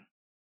gone.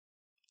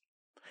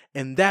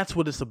 And that's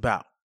what it's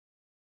about.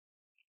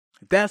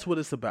 That's what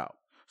it's about.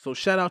 So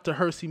shout out to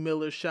Hersey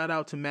Miller, shout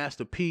out to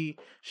Master P,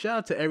 shout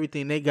out to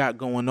everything they got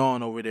going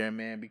on over there,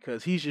 man,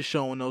 because he's just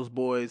showing those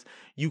boys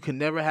you can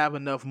never have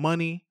enough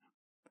money,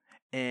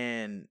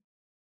 and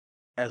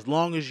as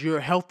long as you're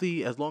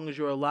healthy, as long as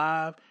you're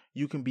alive,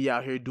 you can be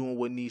out here doing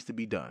what needs to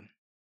be done.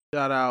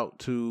 Shout out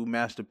to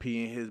Master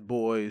P and his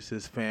boys,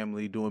 his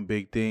family, doing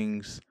big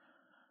things.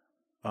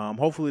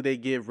 Hopefully they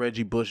give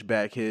Reggie Bush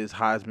back his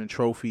Heisman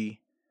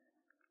Trophy.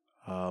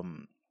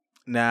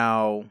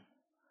 Now,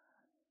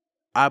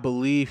 I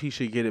believe he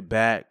should get it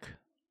back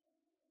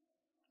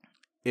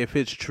if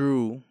it's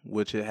true,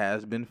 which it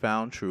has been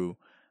found true,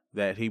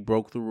 that he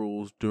broke the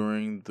rules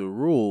during the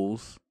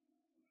rules.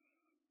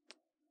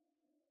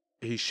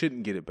 He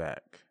shouldn't get it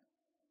back.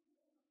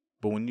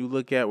 But when you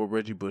look at what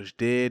Reggie Bush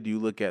did, you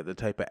look at the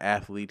type of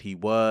athlete he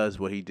was,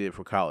 what he did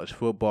for college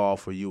football,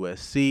 for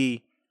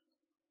USC,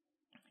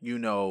 you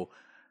know,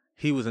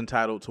 he was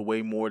entitled to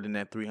way more than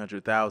that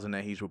 $300,000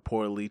 that he's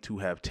reportedly to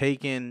have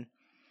taken.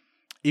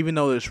 Even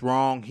though it's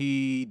wrong,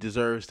 he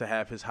deserves to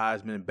have his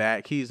Heisman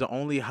back. He's the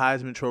only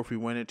Heisman Trophy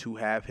winner to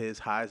have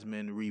his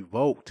Heisman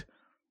revoked.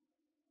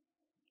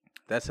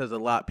 That says a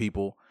lot,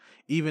 people.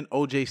 Even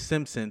O.J.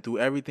 Simpson, through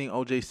everything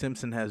O.J.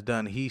 Simpson has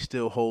done, he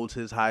still holds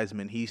his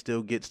Heisman. He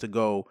still gets to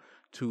go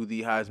to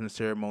the Heisman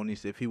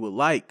ceremonies if he would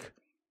like.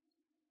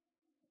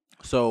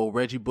 So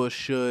Reggie Bush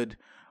should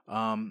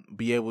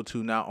be able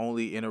to not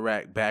only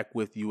interact back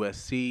with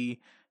USC,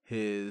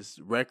 his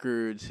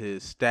records,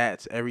 his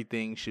stats,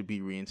 everything should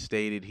be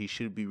reinstated. He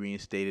should be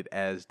reinstated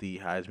as the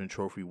Heisman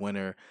Trophy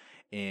winner,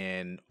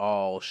 and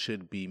all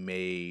should be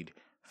made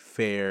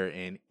fair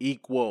and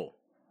equal.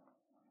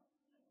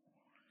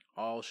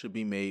 All should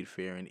be made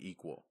fair and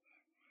equal.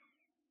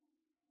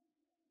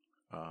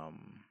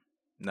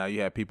 Now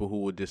you have people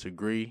who would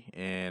disagree,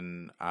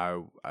 and I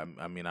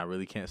mean, I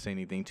really can't say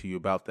anything to you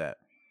about that.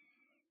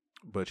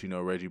 But, you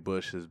know, Reggie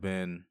Bush has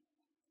been,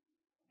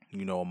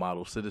 you know, a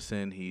model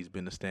citizen. He's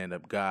been a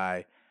stand-up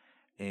guy,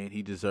 and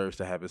he deserves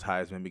to have his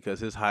Heisman because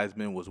his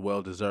Heisman was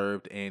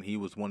well-deserved, and he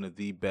was one of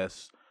the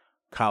best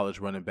college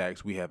running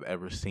backs we have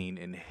ever seen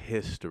in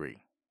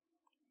history.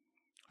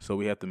 So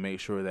we have to make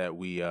sure that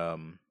we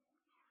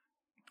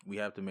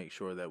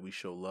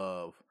show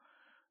love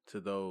to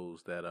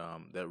those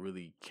that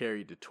really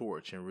carried the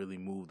torch and really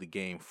moved the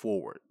game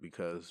forward,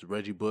 because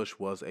Reggie Bush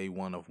was a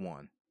one of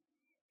one,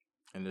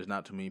 and there's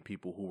not too many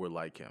people who were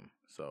like him.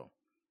 So,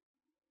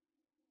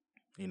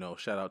 you know,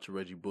 shout out to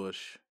Reggie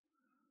Bush.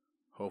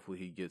 Hopefully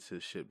he gets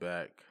his shit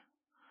back.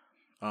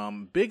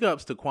 Big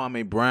ups to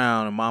Kwame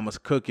Brown and Mama's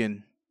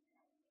Cooking.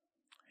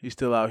 He's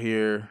still out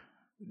here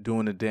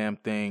doing the damn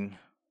thing.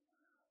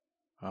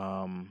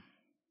 I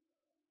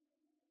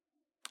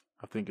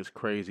think it's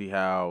crazy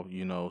how,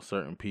 you know,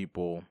 certain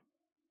people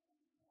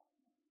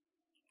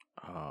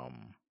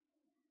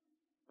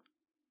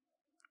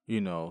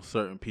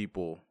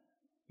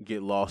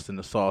get lost in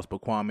the sauce,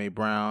 but Kwame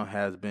Brown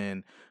has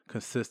been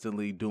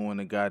consistently doing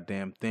the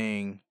goddamn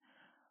thing,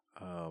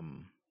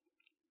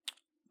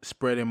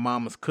 spreading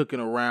Mama's Cooking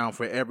around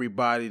for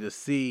everybody to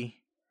see.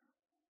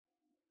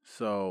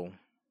 So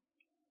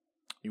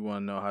you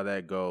want to know how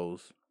that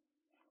goes.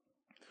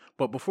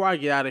 But before I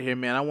get out of here,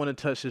 man, I want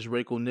to touch this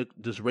Rachel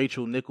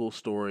Nichols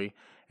story.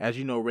 As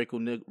you know,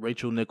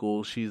 Rachel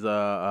Nichols, she's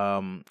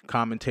a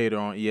commentator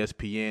on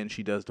ESPN.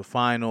 She does the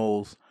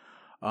finals.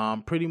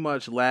 Pretty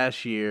much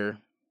last year,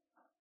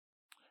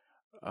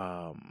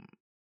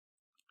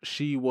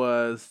 she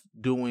was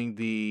doing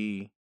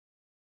the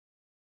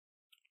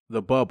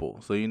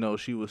bubble. So,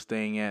 she was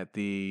staying at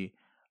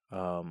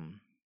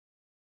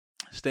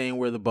staying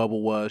where the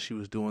bubble was. She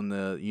was doing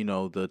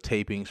the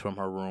tapings from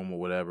her room or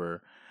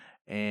whatever.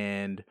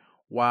 And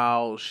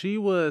while she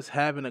was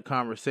having a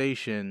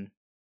conversation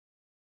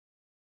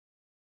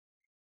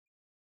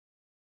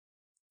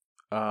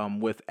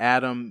with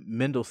Adam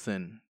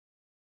Mendelssohn.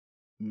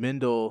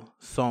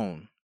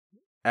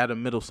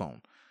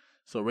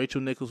 So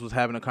Rachel Nichols was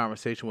having a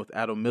conversation with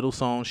Adam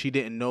Mendelssohn. She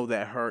didn't know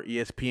that her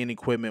ESPN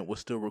equipment was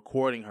still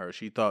recording her.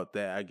 She thought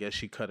that, I guess,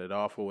 she cut it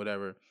off or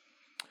whatever.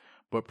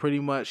 But pretty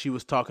much she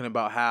was talking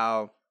about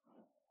how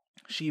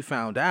she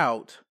found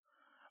out,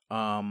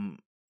 that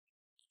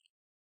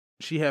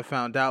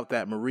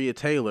Maria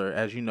Taylor,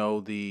 as you know,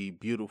 the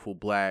beautiful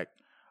black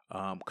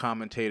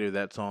commentator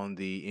that's on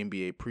the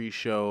NBA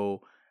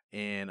pre-show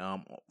and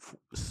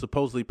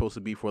supposedly supposed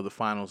to be for the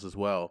finals as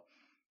well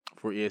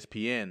for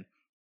ESPN.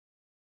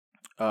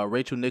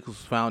 Rachel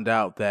Nichols found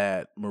out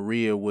that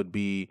Maria would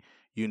be,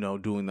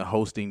 doing the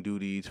hosting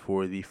duties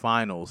for the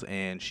finals,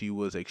 and she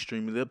was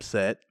extremely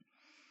upset.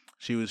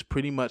 She was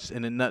pretty much,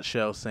 in a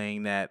nutshell,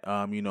 saying that,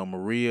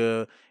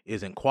 Maria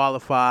isn't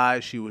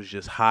qualified. She was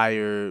just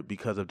hired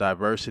because of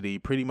diversity,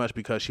 pretty much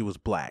because she was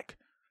black.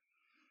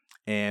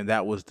 And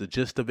that was the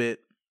gist of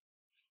it.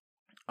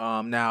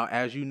 Now,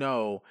 as you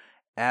know,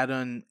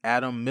 Adam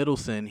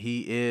Middleton,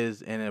 he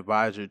is an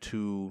advisor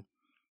to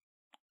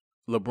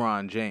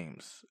LeBron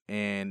James.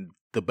 And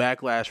the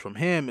backlash from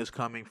him is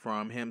coming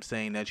from him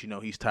saying that,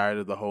 he's tired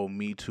of the whole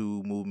Me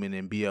Too movement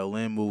and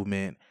BLM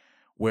movement,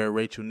 where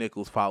Rachel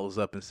Nichols follows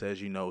up and says,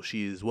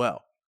 she is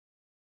well.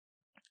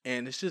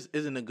 And it just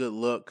isn't a good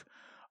look.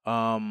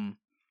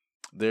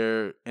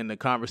 They're in the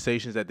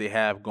conversations that they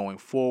have going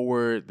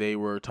forward. They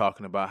were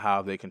talking about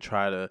how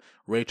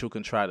Rachel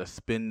can try to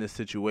spin the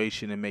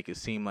situation and make it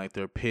seem like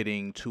they're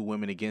pitting two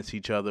women against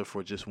each other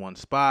for just one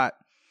spot.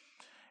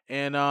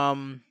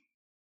 And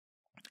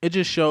it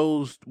just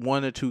shows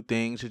one or two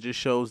things. It just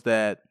shows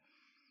that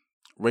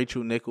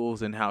Rachel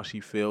Nichols and how she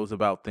feels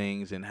about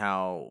things, and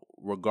how,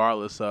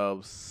 regardless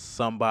of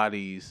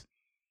somebody's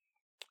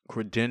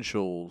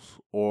credentials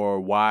or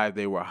why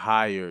they were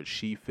hired,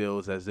 she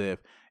feels as if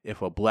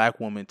a black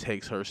woman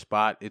takes her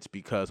spot, it's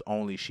because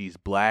only she's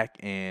black.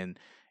 And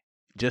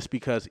just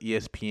because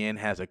ESPN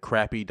has a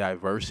crappy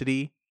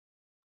diversity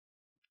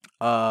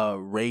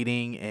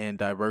rating and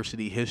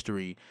diversity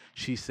history,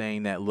 she's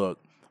saying that,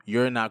 look,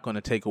 you're not going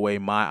to take away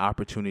my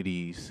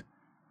opportunities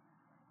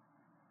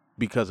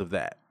because of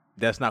that.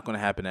 That's not going to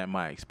happen at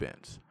my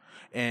expense.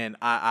 And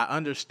I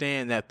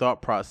understand that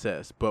thought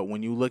process, but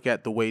when you look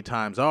at the way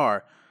times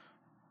are,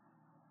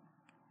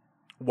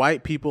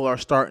 white people are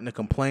starting to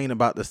complain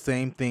about the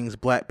same things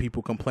black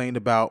people complained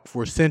about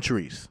for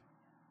centuries.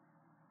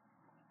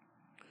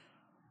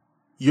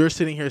 You're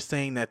sitting here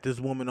saying that this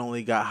woman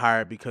only got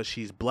hired because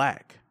she's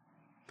black.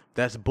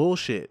 That's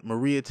bullshit.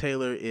 Maria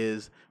Taylor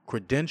is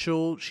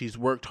credentialed. She's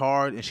worked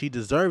hard and she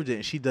deserved it.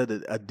 And she did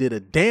a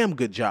damn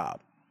good job.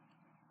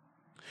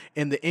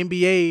 In the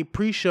NBA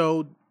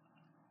pre-show,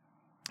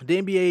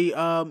 the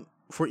NBA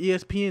for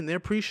ESPN, their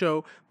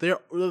pre-show, their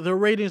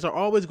ratings are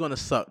always going to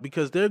suck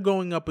because they're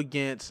going up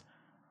against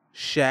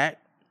Shaq,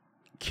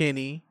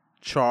 Kenny,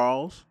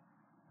 Charles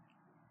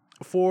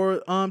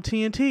for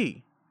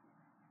TNT.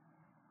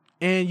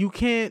 And you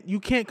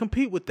can't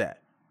compete with that.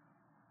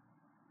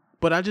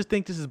 But I just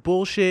think this is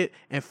bullshit.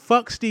 And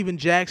fuck Steven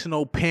Jackson,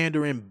 old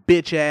pandering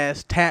bitch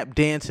ass, tap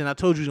dancing. I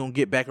told you he was going to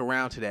get back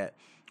around to that.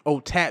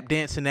 Old tap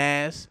dancing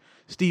ass,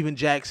 Steven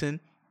Jackson.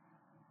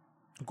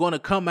 Going to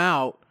come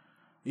out,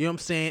 you know what I'm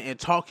saying, and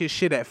talk his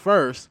shit at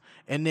first.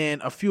 And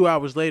then a few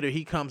hours later,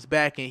 he comes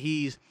back and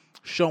he's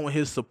showing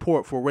his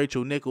support for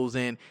Rachel Nichols.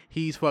 And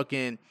he's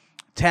fucking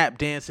tap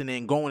dancing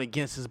and going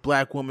against this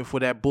black woman for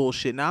that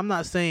bullshit. Now, I'm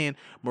not saying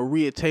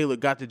Maria Taylor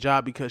got the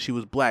job because she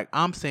was black.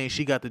 I'm saying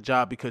she got the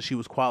job because she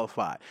was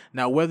qualified.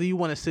 Now, whether you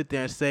want to sit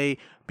there and say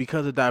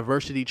because of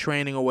diversity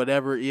training or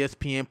whatever,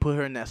 ESPN put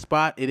her in that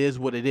spot, it is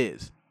what it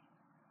is.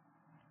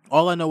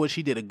 All I know is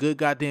she did a good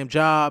goddamn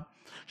job.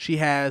 She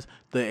has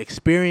the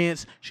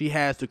experience. She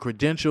has the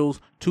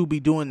credentials to be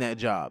doing that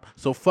job.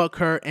 So fuck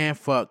her and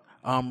fuck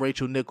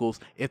Rachel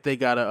Nichols if they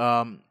got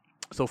a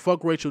So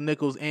fuck Rachel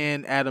Nichols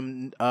and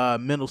Adam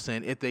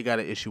Mendelssohn if they got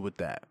an issue with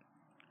that.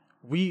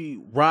 We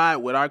ride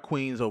with our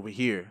queens over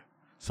here.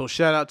 So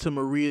shout out to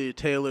Maria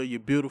Taylor. You're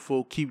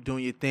beautiful. Keep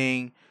doing your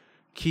thing.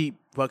 Keep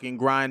fucking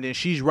grinding.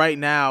 She's right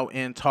now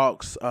in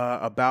talks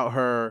about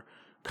her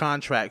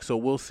contract. So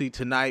we'll see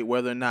tonight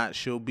whether or not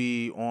she'll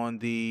be on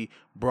the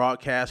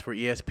broadcast for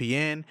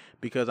ESPN.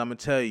 Because I'm going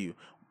to tell you,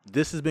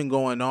 this has been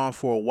going on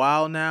for a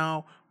while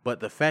now. But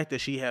the fact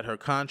that she had her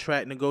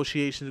contract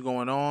negotiations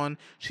going on,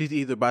 she's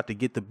either about to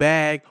get the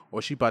bag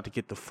or she's about to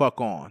get the fuck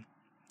on.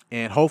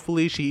 And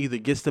hopefully she either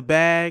gets the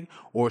bag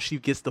or she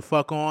gets the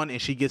fuck on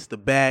and she gets the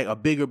bag, a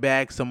bigger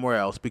bag somewhere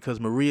else, because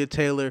Maria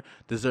Taylor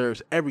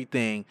deserves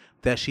everything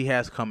that she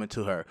has coming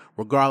to her,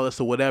 regardless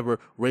of whatever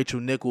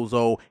Rachel Nichols,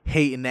 old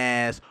hating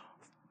ass,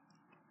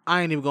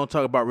 I ain't even gonna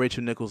talk about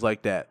Rachel Nichols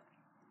like that.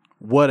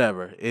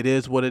 Whatever. It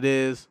is what it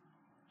is.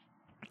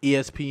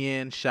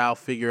 ESPN shall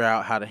figure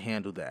out how to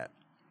handle that.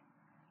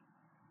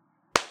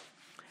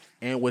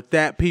 And with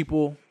that,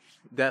 people,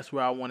 that's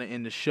where I want to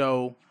end the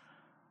show.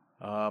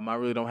 I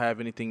really don't have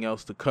anything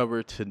else to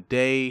cover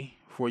today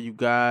for you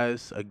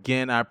guys.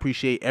 Again, I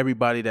appreciate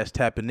everybody that's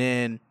tapping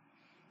in.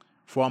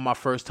 For all my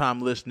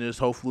first-time listeners,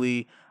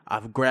 hopefully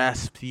I've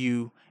grasped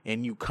you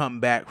and you come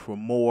back for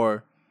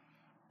more.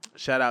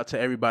 Shout out to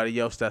everybody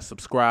else that's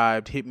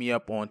subscribed. Hit me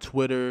up on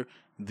Twitter,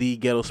 The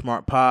Ghetto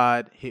Smart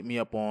Pod. Hit me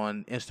up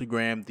on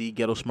Instagram, The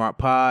Ghetto Smart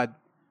Pod.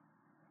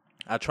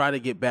 I try to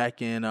get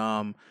back and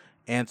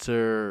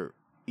answer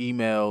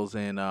emails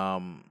and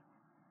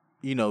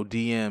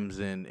DMs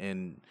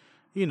and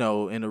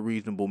in a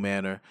reasonable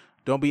manner.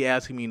 Don't be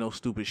asking me no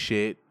stupid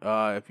shit.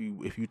 If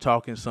you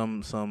talking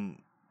some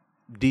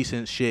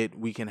decent shit,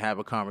 we can have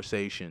a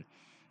conversation.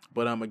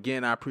 But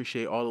again, I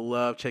appreciate all the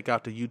love. Check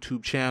out the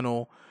YouTube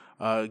channel.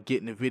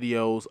 Getting the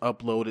videos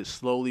uploaded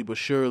slowly but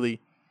surely.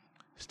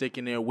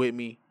 Sticking there with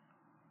me.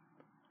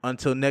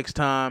 Until next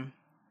time,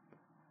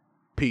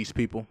 peace,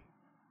 people.